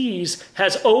the keys,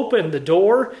 has opened the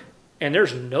door, and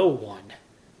there's no one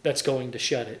that's going to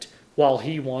shut it while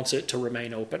He wants it to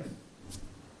remain open.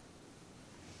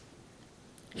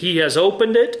 He has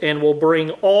opened it and will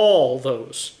bring all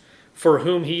those for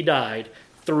whom He died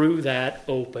through that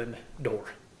open door.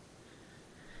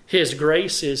 His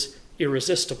grace is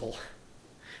irresistible,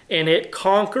 and it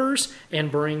conquers and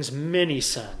brings many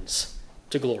sons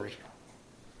to glory,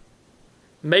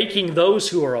 making those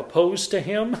who are opposed to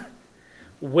Him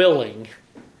willing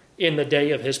in the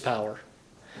day of His power.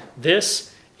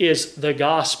 This is the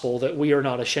gospel that we are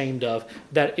not ashamed of,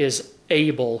 that is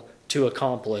able to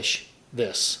accomplish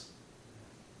this.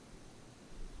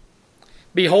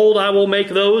 Behold, I will make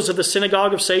those of the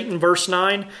synagogue of Satan, verse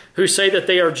 9, who say that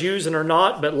they are Jews and are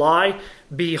not, but lie.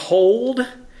 Behold,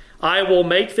 I will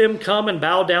make them come and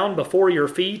bow down before your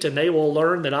feet, and they will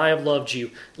learn that I have loved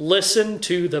you. Listen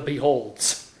to the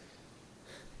beholds.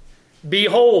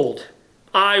 Behold,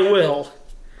 I will.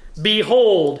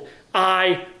 Behold,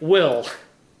 I will.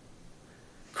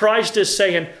 Christ is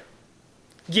saying,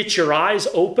 get your eyes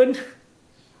open.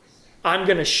 I'm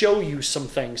going to show you some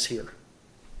things here.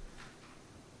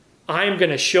 I'm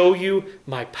going to show you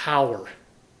my power.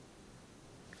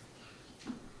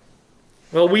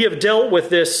 Well, we have dealt with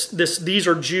this. These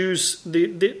are Jews.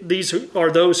 These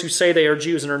are those who say they are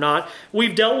Jews and are not.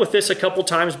 We've dealt with this a couple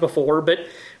times before, but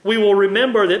we will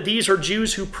remember that these are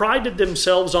Jews who prided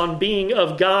themselves on being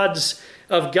of God's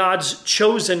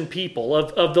chosen people,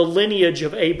 of the lineage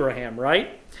of Abraham,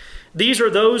 right? These are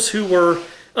those who were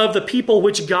of the people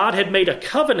which God had made a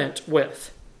covenant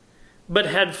with, but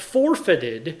had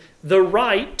forfeited the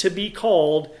right to be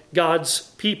called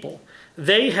God's people.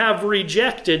 they have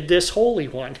rejected this Holy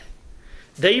One.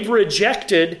 They've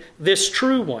rejected this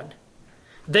true one.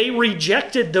 They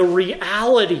rejected the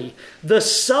reality, the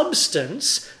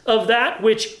substance of that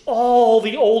which all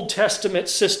the Old Testament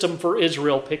system for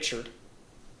Israel pictured.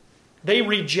 They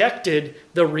rejected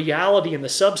the reality and the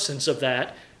substance of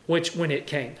that when it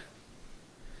came.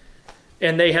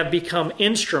 And they have become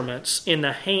instruments in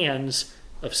the hands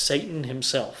of Satan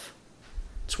himself.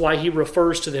 That's why he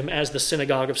refers to them as the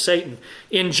synagogue of Satan.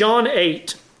 In John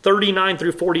 8, 39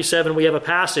 through 47, we have a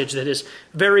passage that is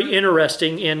very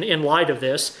interesting in light of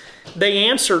this. They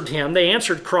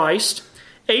answered Christ,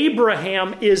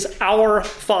 "Abraham is our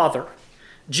father."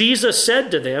 Jesus said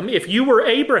to them, "If you were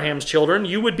Abraham's children,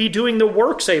 you would be doing the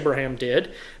works Abraham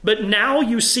did, but now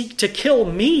you seek to kill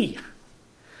me,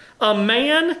 a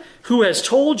man who has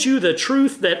told you the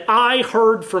truth that I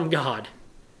heard from God.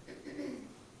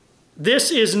 This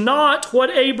is not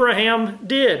what Abraham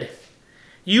did.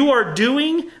 You are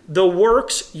doing the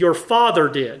works your father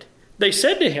did." They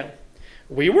said to him,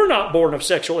 "We were not born of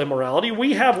sexual immorality.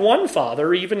 We have one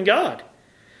Father, even God."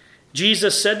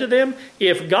 Jesus said to them,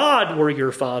 "If God were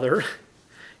your Father,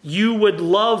 you would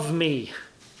love me.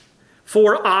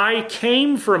 For I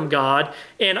came from God,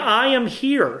 and I am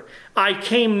here. I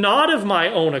came not of my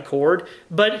own accord,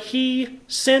 but He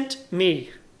sent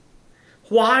me.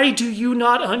 Why do you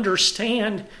not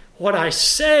understand what I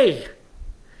say?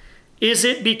 Is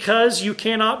it because you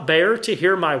cannot bear to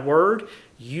hear my word?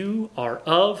 You are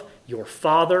of your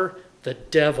father, the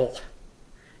devil,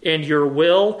 and your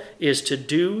will is to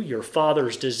do your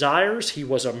father's desires. He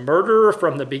was a murderer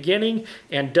from the beginning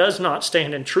and does not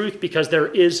stand in truth because there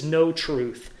is no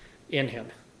truth in him.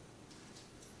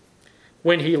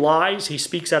 When he lies, he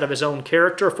speaks out of his own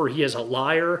character, for he is a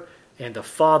liar and the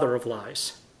father of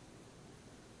lies.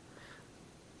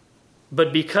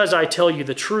 But because I tell you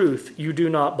the truth, you do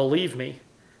not believe me.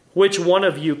 Which one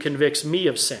of you convicts me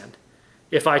of sin?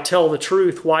 If I tell the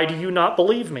truth, why do you not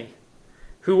believe me?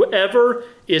 Whoever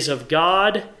is of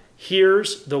God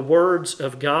hears the words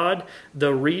of God.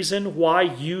 The reason why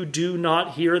you do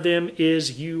not hear them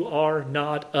is you are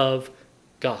not of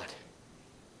God.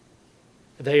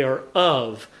 They are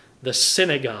of the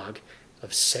synagogue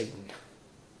of Satan.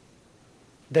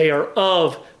 They are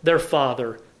of their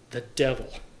father, the devil.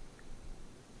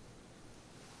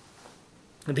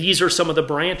 These are some of the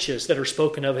branches that are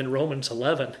spoken of in Romans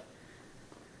 11,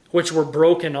 which were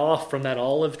broken off from that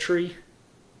olive tree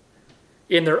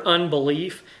in their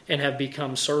unbelief and have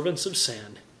become servants of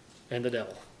sin and the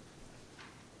devil.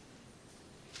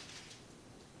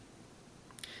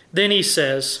 Then he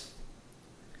says,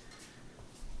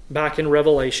 back in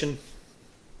Revelation,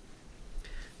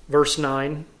 verse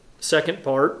 9, second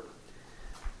part,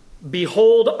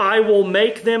 "Behold, I will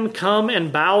make them come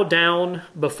and bow down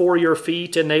before your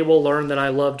feet, and they will learn that I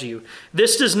loved you."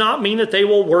 This does not mean that they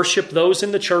will worship those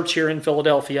in the church here in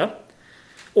Philadelphia,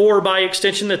 or by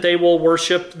extension that they will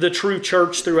worship the true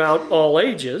church throughout all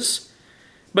ages,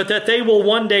 but that they will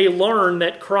one day learn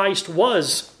that Christ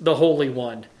was the Holy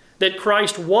One, that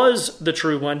Christ was the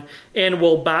true one, and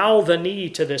will bow the knee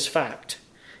to this fact,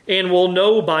 and will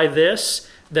know by this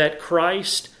that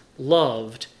Christ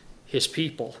loved his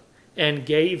people and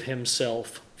gave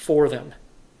himself for them,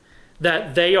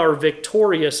 that they are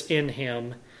victorious in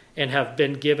him and have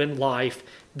been given life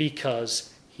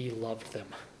because he loved them.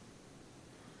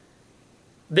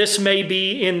 This may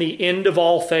be in the end of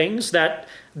all things, that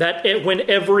when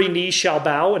every knee shall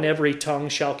bow and every tongue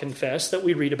shall confess, that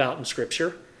we read about in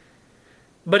Scripture.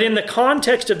 But in the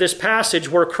context of this passage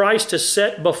where Christ has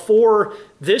set before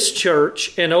this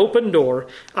church an open door,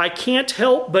 I can't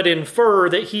help but infer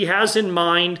that he has in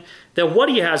mind, that what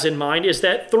he has in mind is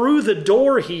that through the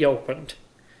door he opened,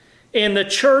 and the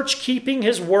church keeping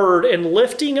his word and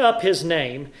lifting up his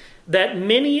name, that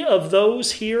many of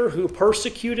those here who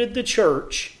persecuted the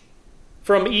church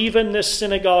from even this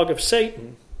synagogue of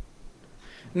Satan,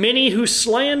 many who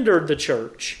slandered the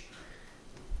church,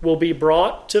 will be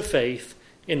brought to faith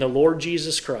in the Lord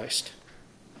Jesus Christ.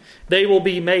 They will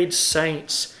be made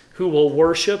saints who will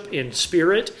worship in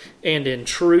spirit and in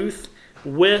truth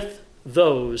with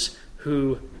those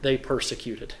who they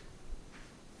persecuted.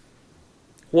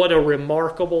 What a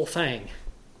remarkable thing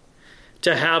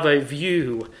to have a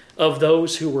view of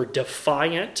those who were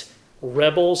defiant,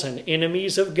 rebels, and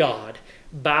enemies of God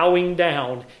bowing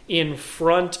down in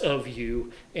front of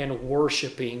you and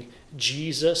worshiping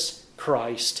Jesus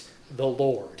Christ the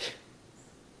Lord.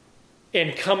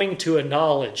 And coming to a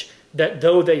knowledge that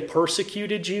though they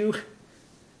persecuted you,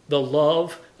 the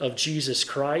love of Jesus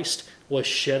Christ was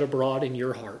shed abroad in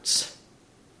your hearts.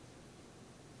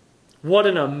 What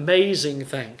an amazing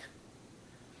thing.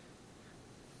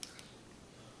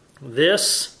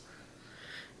 This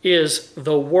is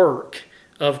the work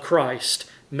of Christ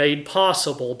made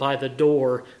possible by the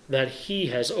door that he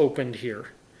has opened here,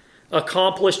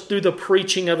 accomplished through the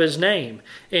preaching of his name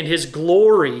and his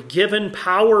glory, given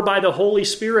power by the Holy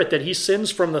Spirit that he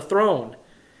sends from the throne.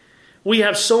 We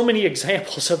have so many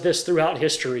examples of this throughout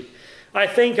history. I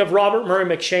think of Robert Murray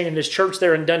McCheyne and his church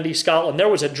there in Dundee, Scotland. There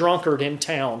was a drunkard in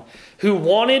town who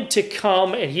wanted to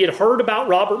come, and he had heard about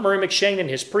Robert Murray McCheyne and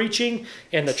his preaching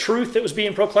and the truth that was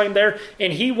being proclaimed there,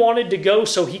 and he wanted to go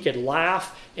so he could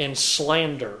laugh and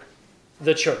slander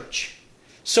the church.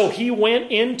 So he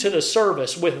went into the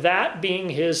service with that being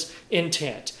his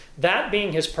intent, that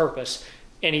being his purpose.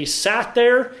 And he sat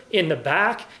there in the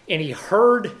back and he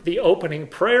heard the opening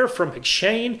prayer from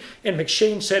McCheyne. And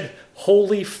McCheyne said,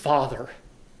 "Holy Father."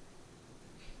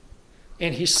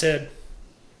 And he said,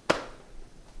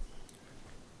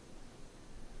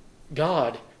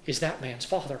 "God is that man's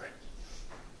father."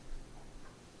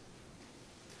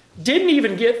 Didn't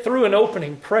even get through an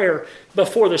opening prayer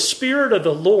before the Spirit of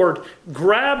the Lord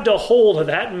grabbed a hold of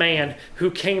that man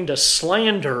who came to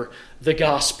slander the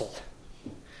gospel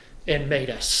and made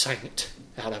a saint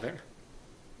out of him.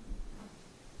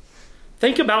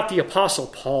 Think about the Apostle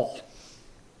Paul.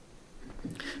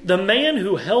 The man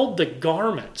who held the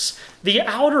garments, the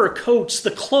outer coats,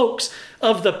 the cloaks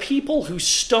of the people who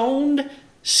stoned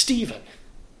Stephen.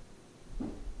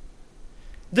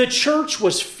 The church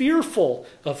was fearful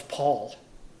of Paul.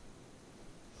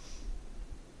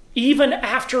 Even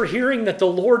after hearing that the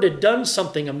Lord had done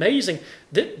something amazing.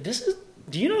 Do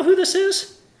you know who this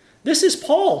is? This is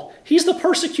Paul. He's the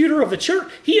persecutor of the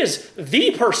church. He is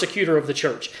the persecutor of the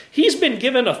church. He's been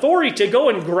given authority to go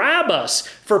and grab us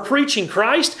for preaching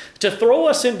Christ, to throw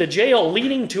us into jail,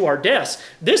 leading to our deaths.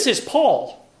 This is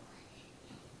Paul.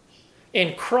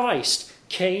 And Christ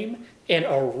came and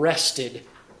arrested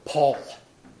Paul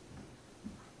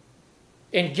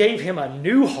and gave him a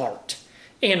new heart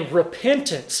and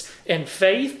repentance and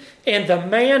faith. And the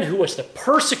man who was the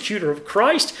persecutor of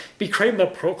Christ became the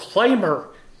proclaimer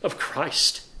of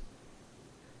Christ.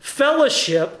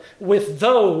 Fellowship with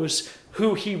those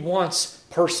who he once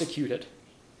persecuted.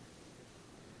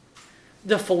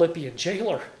 The Philippian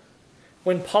jailer,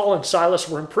 when Paul and Silas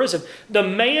were in prison, the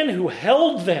man who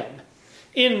held them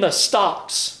in the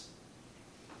stocks.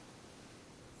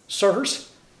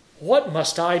 "Sirs, what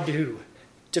must I do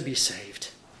to be saved?"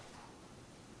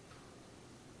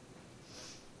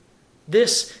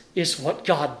 This is what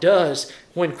God does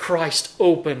when Christ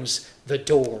opens the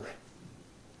door.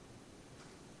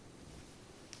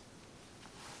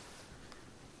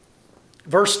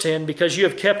 Verse 10, "Because you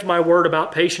have kept my word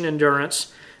about patient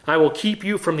endurance, I will keep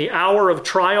you from the hour of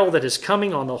trial that is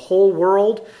coming on the whole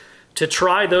world to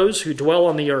try those who dwell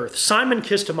on the earth." Simon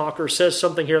Kistemacher says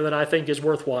something here that I think is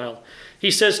worthwhile. He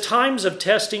says, "Times of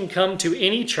testing come to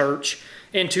any church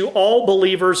and to all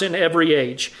believers in every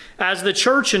age. As the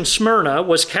church in Smyrna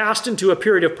was cast into a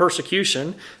period of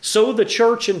persecution, so the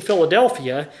church in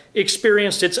Philadelphia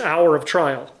experienced its hour of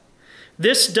trial.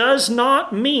 This does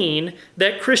not mean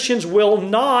that Christians will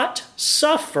not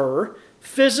suffer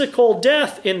physical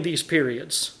death in these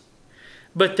periods,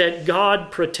 but that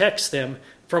God protects them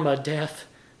from a death,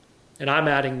 and I'm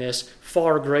adding this,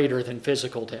 far greater than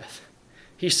physical death.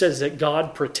 He says that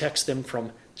God protects them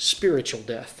from spiritual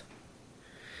death.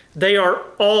 They are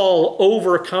all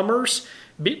overcomers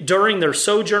during their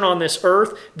sojourn on this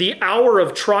earth. The hour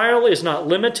of trial is not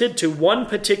limited to one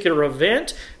particular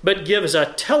event, but gives a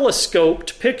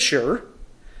telescoped picture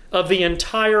of the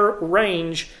entire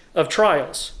range of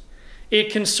trials.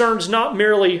 It concerns not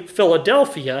merely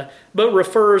Philadelphia, but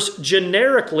refers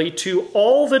generically to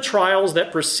all the trials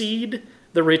that precede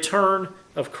the return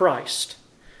of Christ.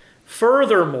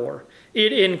 Furthermore,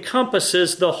 it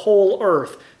encompasses the whole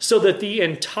earth, so that the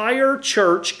entire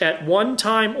church at one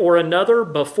time or another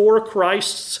before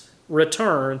Christ's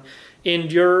return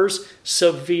endures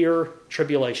severe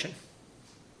tribulation.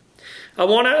 I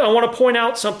want to point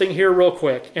out something here real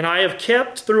quick, and I have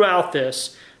kept throughout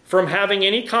this from having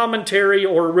any commentary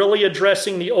or really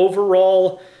addressing the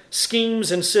overall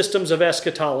schemes and systems of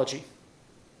eschatology.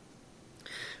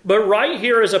 But right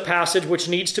here is a passage which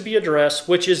needs to be addressed,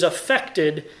 which is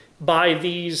affected by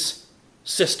these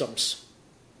systems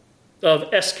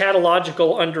of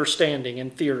eschatological understanding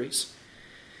and theories.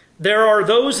 There are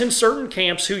those in certain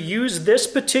camps who use this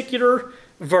particular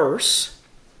verse,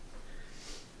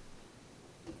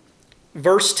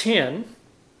 verse 10.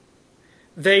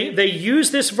 They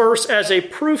use this verse as a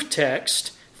proof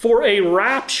text for a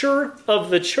rapture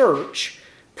of the church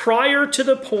prior to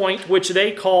the point which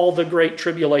they call the Great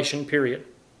Tribulation period.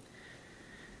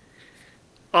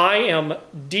 I am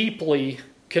deeply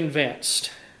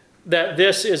convinced that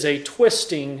this is a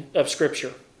twisting of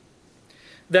Scripture,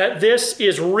 that this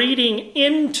is reading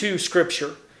into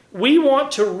Scripture. We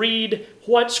want to read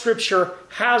what Scripture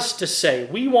has to say.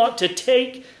 We want to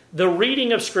take the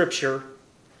reading of Scripture,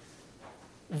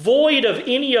 void of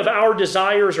any of our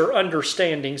desires or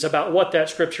understandings about what that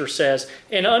Scripture says,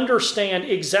 and understand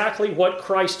exactly what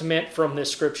Christ meant from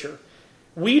this Scripture.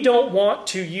 We don't want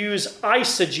to use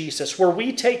eisegesis, where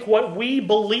we take what we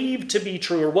believe to be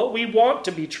true or what we want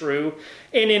to be true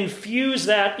and infuse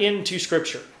that into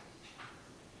Scripture.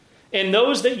 And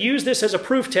those that use this as a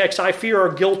proof text, I fear,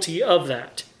 are guilty of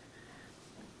that.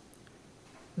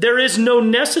 There is no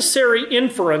necessary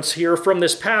inference here from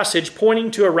this passage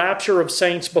pointing to a rapture of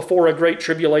saints before a great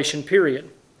tribulation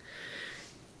period.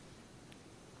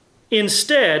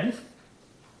 Instead,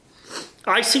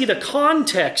 I see the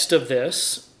context of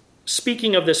this,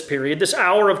 speaking of this period, this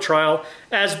hour of trial,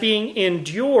 as being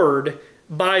endured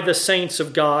by the saints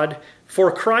of God.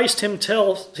 For Christ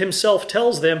himself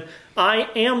tells them, I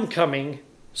am coming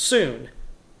soon.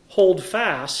 Hold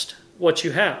fast what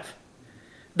you have.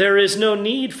 There is no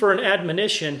need for an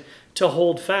admonition to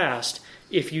hold fast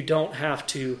if you don't have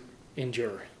to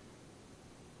endure.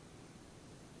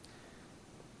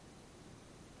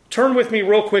 Turn with me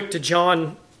real quick to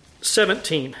John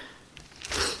 17.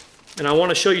 And I want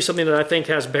to show you something that I think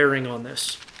has bearing on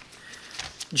this.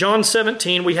 John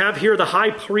 17, we have here the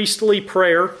high priestly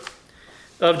prayer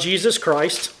of Jesus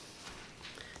Christ.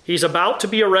 He's about to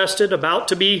be arrested, about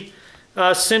to be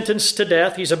sentenced to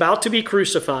death. He's about to be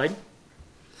crucified.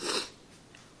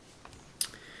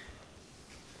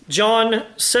 John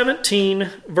 17,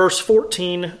 verse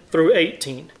 14 through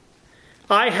 18.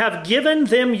 I have given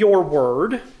them your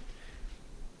word,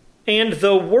 and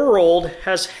the world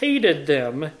has hated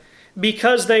them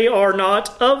because they are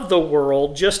not of the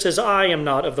world, just as I am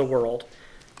not of the world.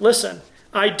 Listen,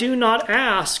 I do not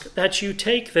ask that you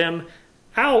take them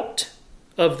out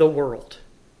of the world,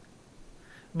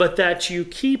 but that you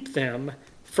keep them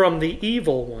from the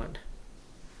evil one.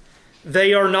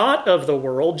 They are not of the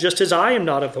world, just as I am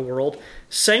not of the world.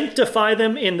 Sanctify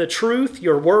them in the truth.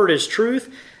 Your word is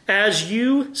truth. As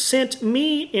you sent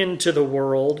me into the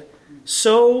world,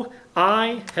 so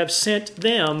I have sent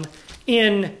them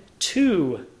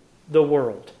into the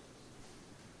world.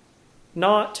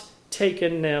 Not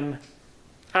taken them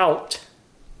out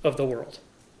of the world.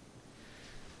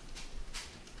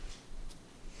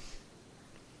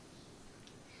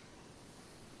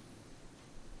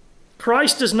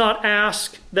 Christ does not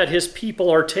ask that his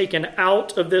people are taken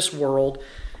out of this world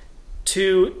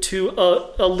to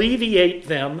alleviate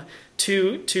them,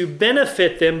 to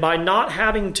benefit them by not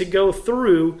having to go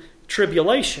through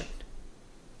tribulation.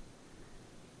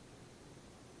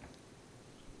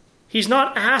 He's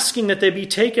not asking that they be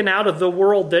taken out of the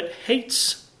world that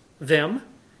hates them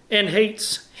and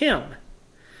hates him,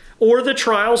 or the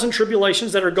trials and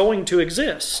tribulations that are going to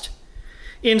exist.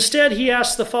 Instead, he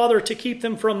asks the Father to keep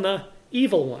them from the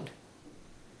evil one,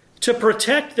 to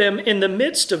protect them in the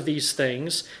midst of these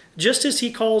things, just as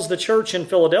he calls the church in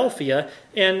Philadelphia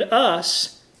and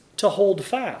us to hold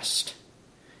fast.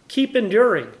 Keep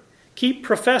enduring, keep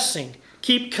professing,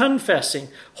 keep confessing.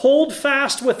 Hold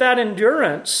fast with that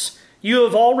endurance you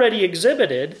have already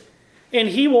exhibited, and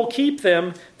he will keep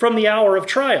them from the hour of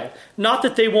trial. Not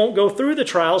that they won't go through the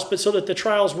trials, but so that the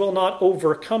trials will not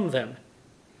overcome them.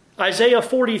 Isaiah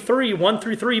 43, 1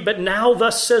 through 3, but now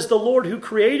thus says the Lord who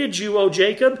created you, O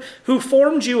Jacob, who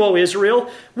formed you, O Israel,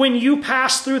 when you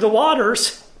pass through the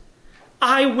waters,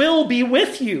 I will be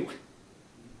with you.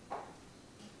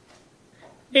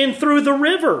 And through the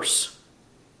rivers,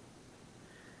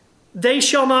 they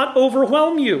shall not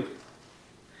overwhelm you.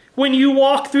 When you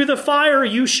walk through the fire,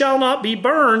 you shall not be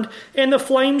burned, and the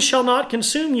flames shall not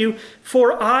consume you.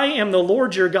 For I am the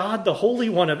Lord your God, the Holy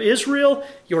One of Israel,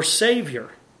 your Savior.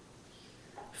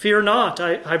 Fear not,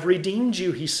 I've redeemed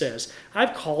you, he says.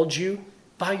 I've called you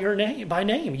by your name, by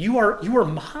name. You are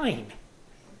mine.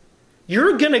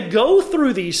 You're going to go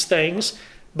through these things,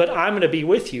 but I'm going to be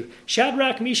with you.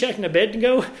 Shadrach, Meshach, and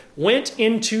Abednego went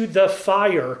into the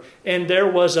fire, and there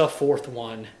was a fourth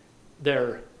one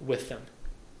there with them.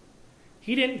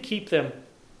 He didn't keep them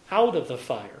out of the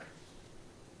fire.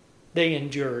 They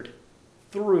endured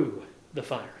through the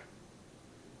fire.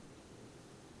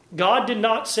 God did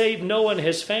not save Noah and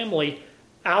his family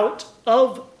out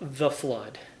of the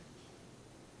flood.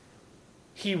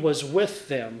 He was with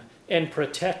them and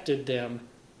protected them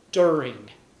during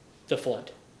the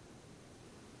flood.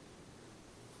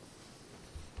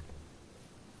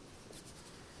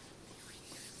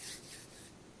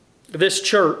 This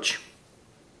church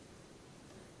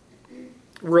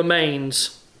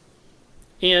remains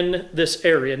in this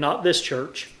area, not this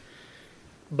church,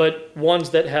 but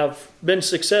ones that have been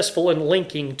successful in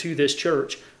linking to this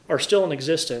church, are still in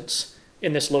existence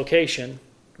in this location,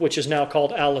 which is now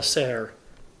called Al-Aser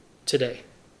today.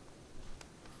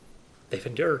 They've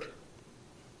endured.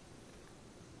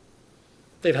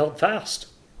 They've held fast.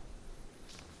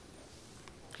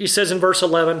 He says in verse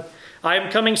 11, I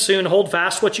am coming soon. Hold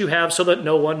fast what you have so that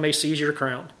no one may seize your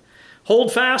crown.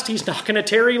 Hold fast. He's not going to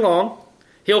tarry long.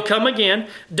 He'll come again.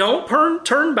 Don't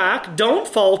turn back. Don't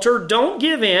falter. Don't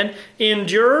give in.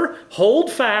 Endure.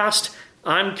 Hold fast.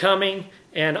 I'm coming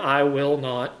and I will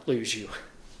not lose you.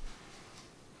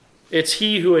 It's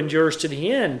he who endures to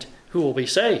the end who will be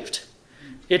saved.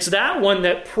 It's that one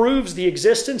that proves the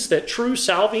existence that true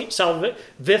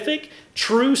salvific,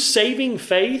 true saving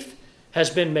faith has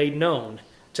been made known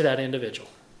to that individual.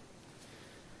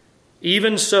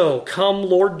 Even so, come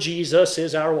Lord Jesus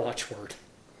is our watchword.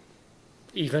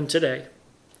 Even today.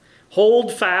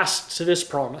 Hold fast to this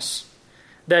promise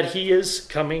that he is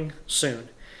coming soon.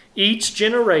 Each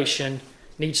generation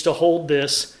needs to hold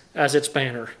this as its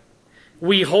banner.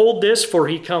 We hold this for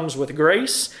he comes with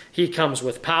grace, he comes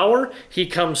with power, he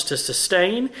comes to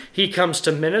sustain, he comes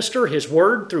to minister his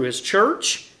word through his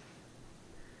church,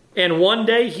 and one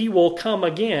day he will come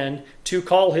again to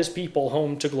call his people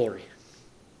home to glory.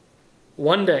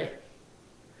 One day.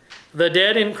 The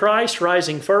dead in Christ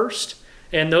rising first,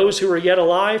 and those who are yet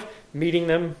alive meeting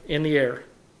them in the air.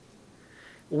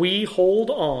 We hold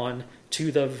on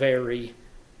to the very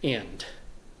end.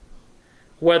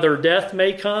 Whether death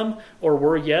may come or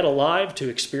we're yet alive to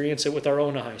experience it with our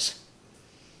own eyes.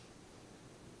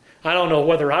 I don't know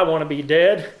whether I want to be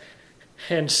dead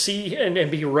and see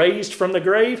and be raised from the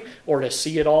grave or to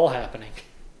see it all happening.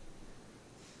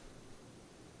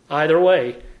 Either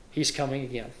way, he's coming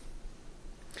again.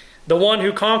 The one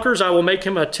who conquers, I will make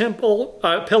him a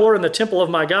pillar in the temple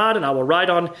of my God, and I will write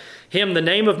on him the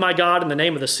name of my God and the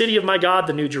name of the city of my God,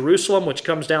 the New Jerusalem, which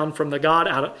comes down from my God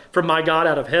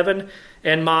out of heaven,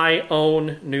 and my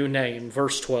own new name.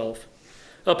 Verse 12.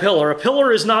 A pillar. A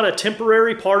pillar is not a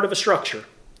temporary part of a structure.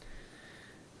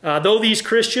 Though these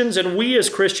Christians and we as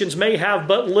Christians may have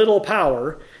but little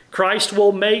power, Christ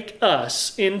will make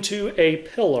us into a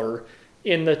pillar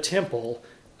in the temple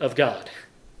of God.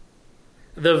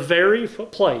 The very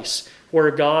place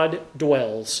where God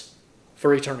dwells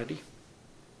for eternity.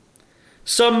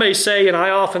 Some may say, and I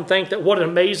often think that what an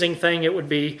amazing thing it would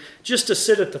be just to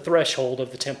sit at the threshold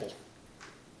of the temple.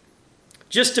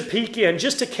 Just to peek in,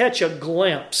 just to catch a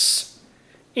glimpse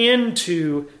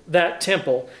into that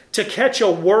temple, to catch a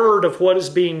word of what is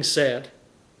being said.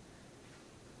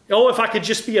 Oh, if I could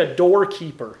just be a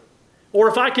doorkeeper, or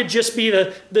if I could just be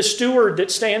the steward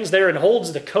that stands there and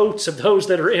holds the coats of those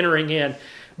that are entering in.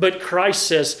 But Christ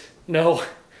says, no,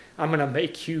 I'm going to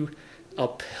make you a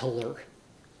pillar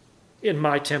in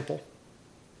my temple.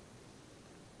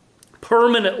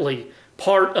 Permanently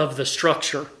part of the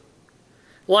structure.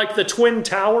 Like the twin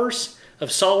towers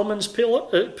of Solomon's temple,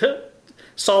 the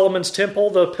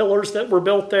pillars that were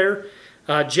built there.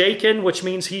 Jachin, which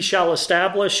means he shall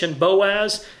establish, and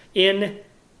Boaz, in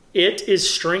it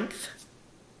is strength.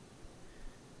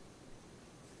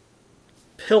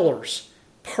 Pillars,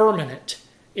 permanent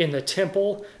in the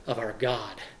temple of our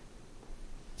God.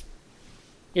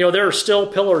 You know, there are still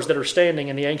pillars that are standing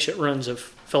in the ancient ruins of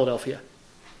Philadelphia.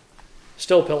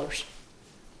 Still pillars.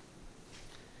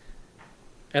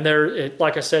 And there,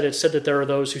 like I said, it's said that there are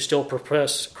those who still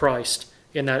profess Christ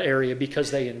in that area because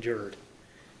they endured.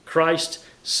 Christ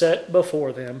set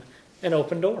before them an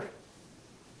open door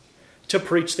to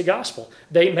preach the gospel.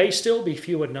 They may still be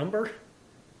few in number,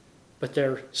 but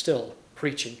they're still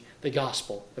preaching the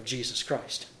gospel of Jesus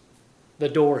Christ. The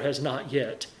door has not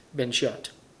yet been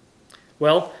shut.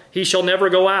 Well, he shall never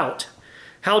go out.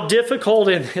 How difficult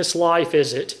in this life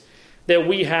is it that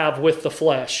we have with the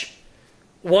flesh?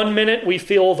 One minute we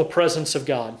feel the presence of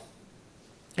God,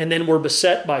 and then we're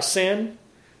beset by sin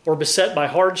or beset by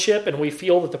hardship, and we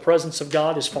feel that the presence of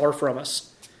God is far from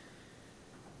us.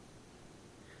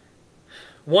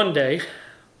 One day,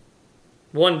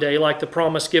 like the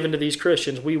promise given to these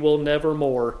Christians, we will never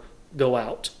more go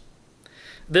out.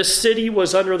 This city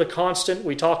was under the constant,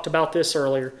 we talked about this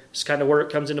earlier, it's kind of where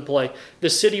it comes into play.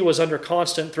 This city was under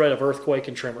constant threat of earthquake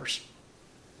and tremors.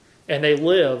 And they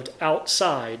lived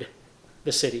outside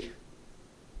the city.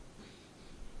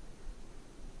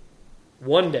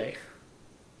 One day,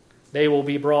 they will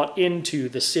be brought into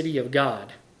the city of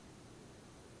God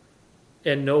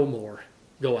and no more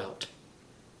go out.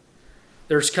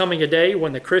 There's coming a day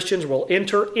when the Christians will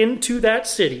enter into that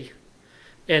city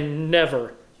and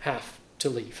never have to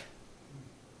leave.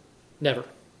 Never.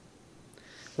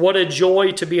 What a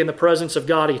joy to be in the presence of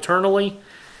God eternally,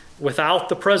 without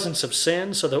the presence of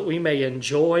sin, so that we may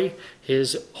enjoy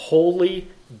his holy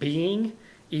being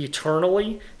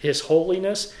eternally, his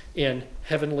holiness in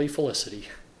heavenly felicity,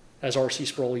 as R.C.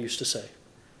 Sproul used to say.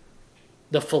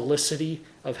 The felicity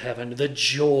of heaven, the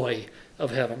joy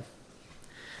of heaven.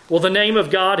 Well, the name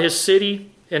of God, his city,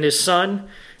 and his Son,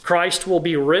 Christ, will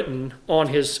be written on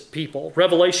his people.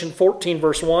 Revelation 14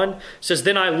 verse 1 says,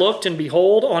 "Then I looked, and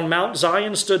behold, on Mount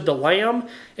Zion stood the Lamb,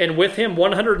 and with him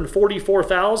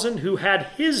 144,000 who had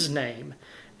his name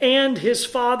and his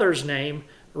Father's name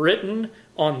written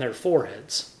on their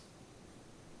foreheads."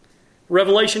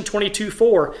 Revelation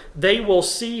 22:4, "They will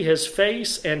see his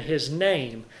face, and his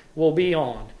name will be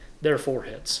on their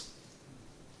foreheads."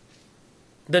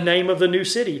 The name of the new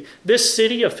city. This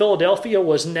city of Philadelphia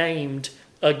was named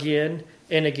again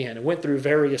and again. It went through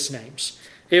various names.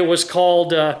 It was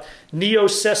called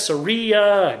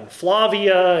Neo-Caesarea and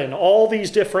Flavia and all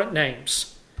these different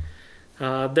names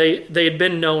they had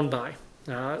been known by.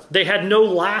 They had no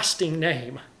lasting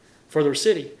name for their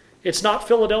city. It's not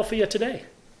Philadelphia today.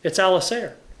 It's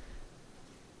Al-Asair.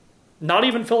 Not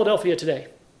even Philadelphia today.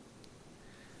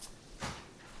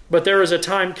 But there is a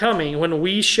time coming when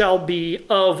we shall be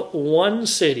of one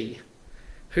city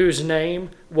whose name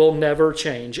will never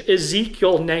change.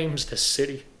 Ezekiel names this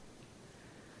city.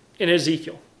 In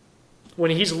Ezekiel,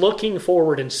 when he's looking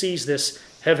forward and sees this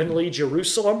heavenly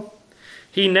Jerusalem,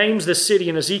 he names the city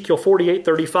in Ezekiel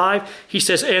 48:35. He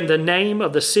says, "And the name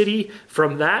of the city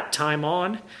from that time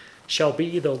on shall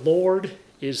be the Lord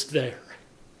is there."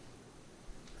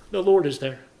 The Lord is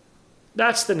there.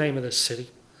 That's the name of this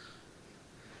city.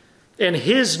 And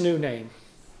his new name,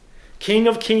 King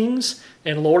of Kings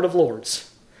and Lord of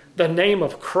Lords, the name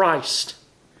of Christ.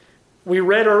 We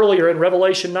read earlier in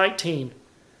Revelation 19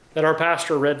 that our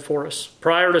pastor read for us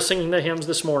prior to singing the hymns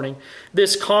this morning.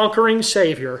 This conquering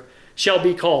Savior shall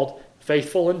be called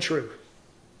faithful and true.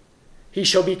 He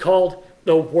shall be called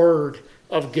the Word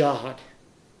of God.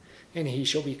 And he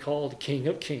shall be called King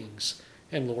of Kings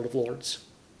and Lord of Lords.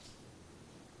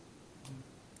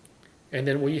 And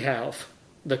then we have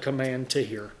the command to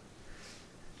hear.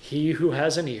 He who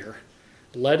has an ear,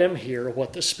 let him hear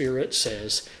what the Spirit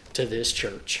says to this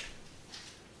church.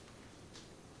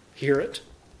 Hear it.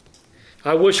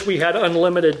 I wish we had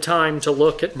unlimited time to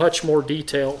look at much more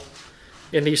detail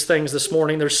in these things this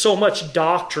morning. There's so much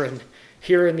doctrine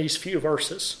here in these few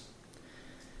verses.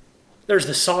 There's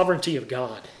the sovereignty of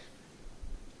God.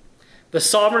 The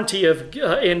sovereignty of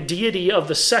and deity of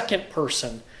the second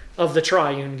person of the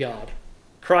triune God,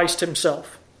 Christ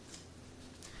himself.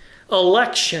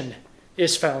 Election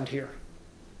is found here.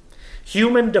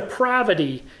 Human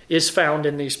depravity is found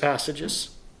in these passages.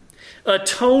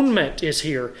 Atonement is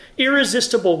here.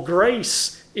 Irresistible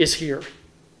grace is here.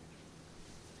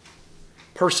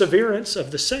 Perseverance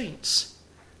of the saints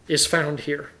is found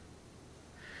here.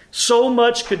 So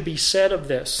much could be said of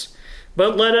this,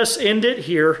 but let us end it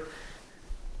here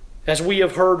as we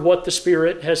have heard what the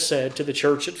Spirit has said to the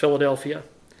church at Philadelphia.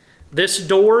 This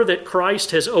door that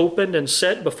Christ has opened and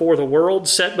set before the world,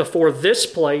 set before this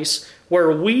place where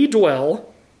we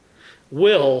dwell,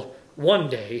 will one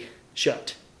day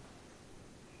shut.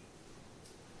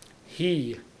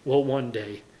 He will one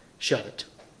day shut it.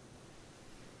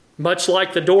 Much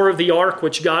like the door of the ark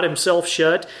which God himself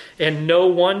shut, and no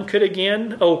one could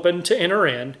again open to enter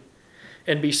in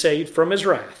and be saved from his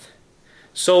wrath,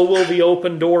 so will the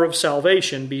open door of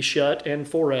salvation be shut and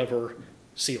forever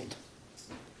sealed.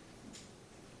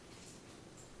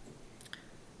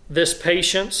 This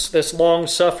patience, this long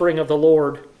suffering of the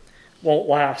Lord won't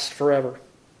last forever.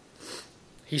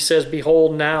 He says,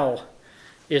 "Behold, now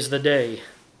is the day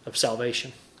of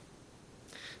salvation."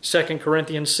 2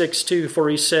 Corinthians 6:2, "For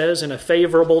he says, in a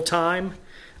favorable time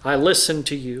I listened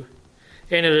to you,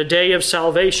 and in a day of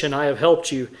salvation I have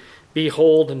helped you.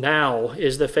 Behold, now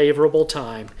is the favorable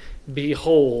time.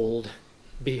 Behold,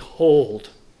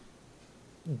 behold."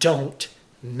 Don't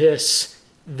miss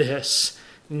this.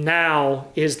 Now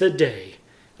is the day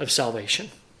of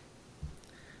salvation.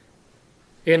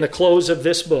 In the close of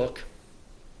this book,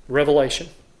 Revelation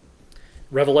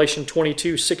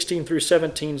 22:16 through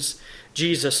 17,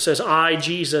 Jesus says, "I,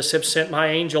 Jesus, have sent my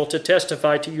angel to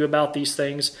testify to you about these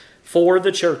things for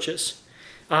the churches.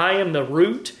 I am the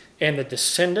root and the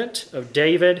descendant of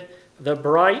David, the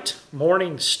bright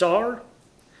morning star.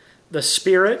 The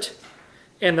Spirit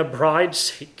and the bride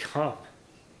say, 'Come.'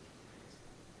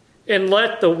 And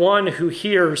let the one who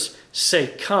hears say,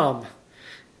 'Come.'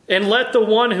 And let the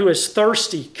one who is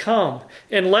thirsty come.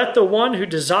 And let the one who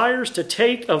desires to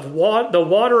take of the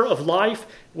water of life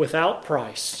without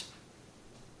price,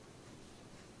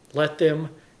 let them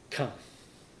come.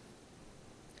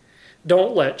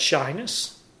 Don't let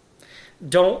shyness,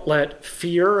 don't let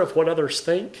fear of what others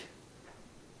think,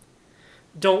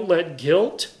 don't let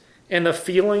guilt and the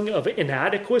feeling of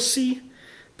inadequacy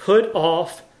put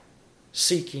off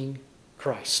seeking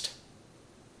Christ.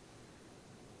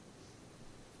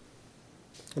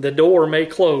 The door may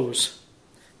close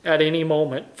at any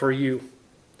moment for you.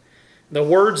 The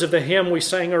words of the hymn we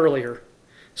sang earlier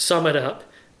sum it up.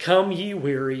 Come ye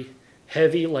weary,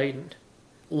 heavy laden,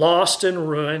 lost and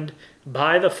ruined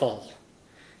by the fall.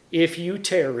 If you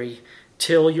tarry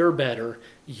till you're better,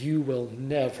 you will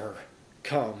never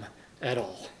come at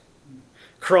all.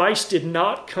 Christ did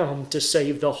not come to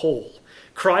save the whole.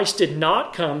 Christ did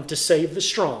not come to save the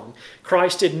strong.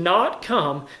 Christ did not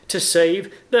come to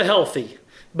save the healthy,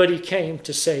 but he came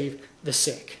to save the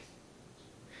sick.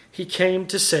 He came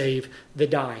to save the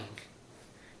dying.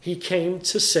 He came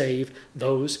to save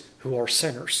those who are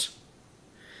sinners.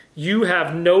 You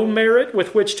have no merit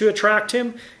with which to attract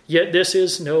him, yet this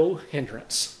is no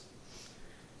hindrance.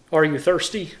 Are you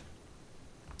thirsty?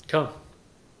 Come.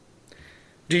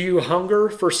 Do you hunger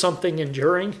for something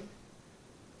enduring?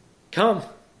 Come.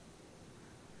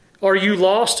 Are you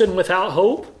lost and without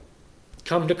hope?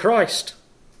 Come to Christ.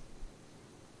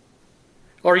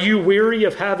 Are you weary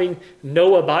of having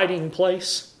no abiding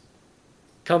place?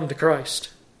 Come to Christ.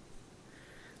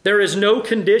 There is no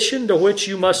condition to which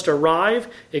you must arrive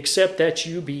except that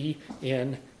you be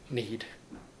in need.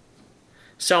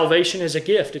 Salvation is a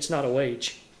gift, it's not a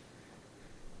wage.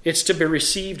 It's to be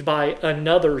received by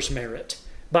another's merit,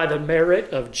 by the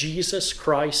merit of Jesus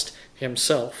Christ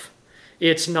himself.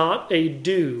 It's not a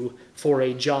due for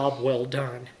a job well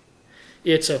done.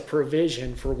 It's a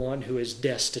provision for one who is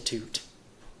destitute,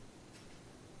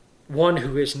 one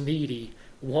who is needy,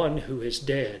 one who is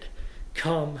dead.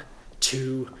 Come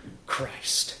to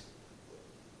Christ.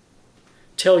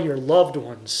 Tell your loved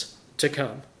ones to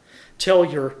come. Tell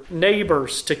your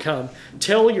neighbors to come.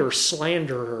 Tell your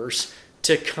slanderers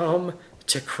to come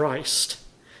to Christ.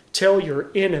 Tell your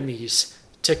enemies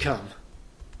to come.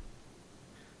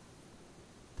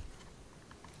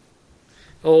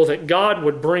 Oh, that God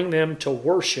would bring them to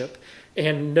worship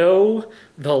and know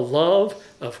the love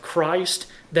of Christ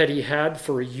that he had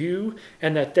for you,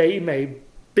 and that they may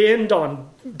bend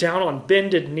down on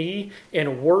bended knee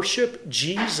and worship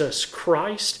Jesus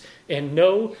Christ and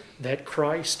know that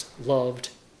Christ loved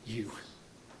you,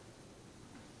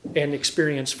 and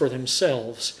experience for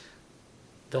themselves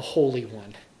the Holy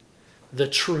One, the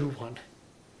true one,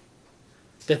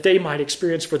 that they might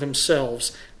experience for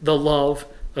themselves the love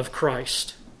of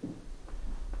Christ,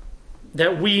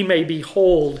 that we may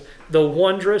behold the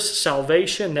wondrous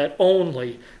salvation that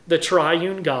only the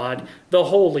triune God, the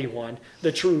Holy One,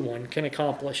 the true one, can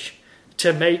accomplish,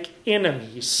 to make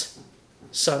enemies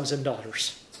sons and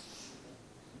daughters,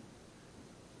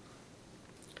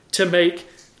 to make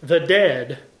the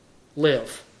dead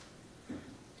live,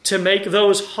 to make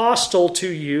those hostile to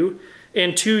you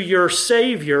and to your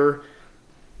Savior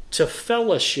to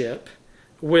fellowship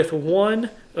with one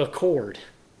accord,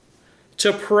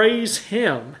 to praise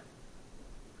him,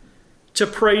 to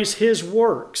praise his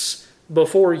works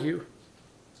before you.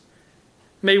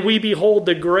 May we behold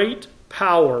the great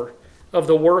power of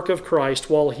the work of Christ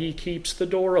while he keeps the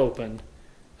door open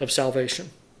of salvation.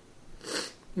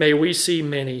 May we see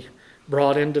many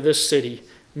brought into this city,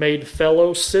 made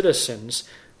fellow citizens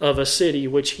of a city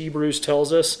which Hebrews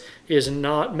tells us is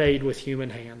not made with human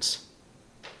hands,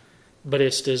 but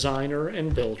its designer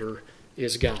and builder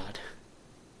is God.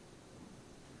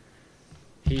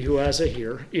 He who has a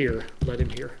ear, let him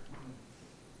hear.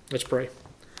 Let's pray.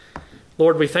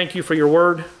 Lord, we thank you for your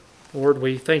word. Lord,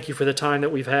 we thank you for the time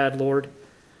that we've had, Lord.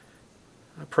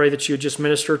 I pray that you would just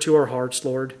minister to our hearts,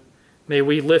 Lord. May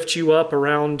we lift you up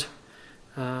around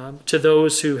to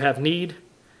those who have need.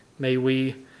 May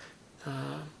we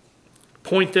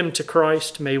point them to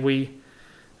Christ. May we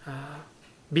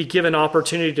be given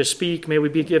opportunity to speak. May we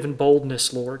be given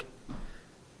boldness, Lord,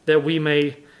 that we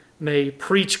may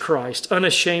preach Christ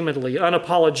unashamedly,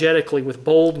 unapologetically, with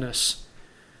boldness,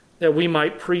 that we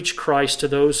might preach Christ to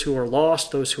those who are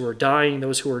lost, those who are dying,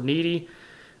 those who are needy,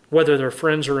 whether they're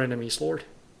friends or enemies, Lord.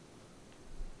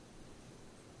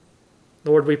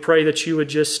 Lord, we pray that you would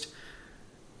just,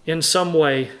 in some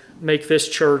way, make this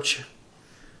church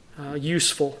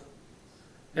useful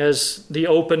as the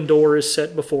open door is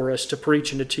set before us to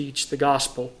preach and to teach the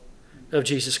gospel of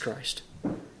Jesus Christ.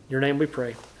 In your name we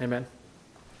pray. Amen.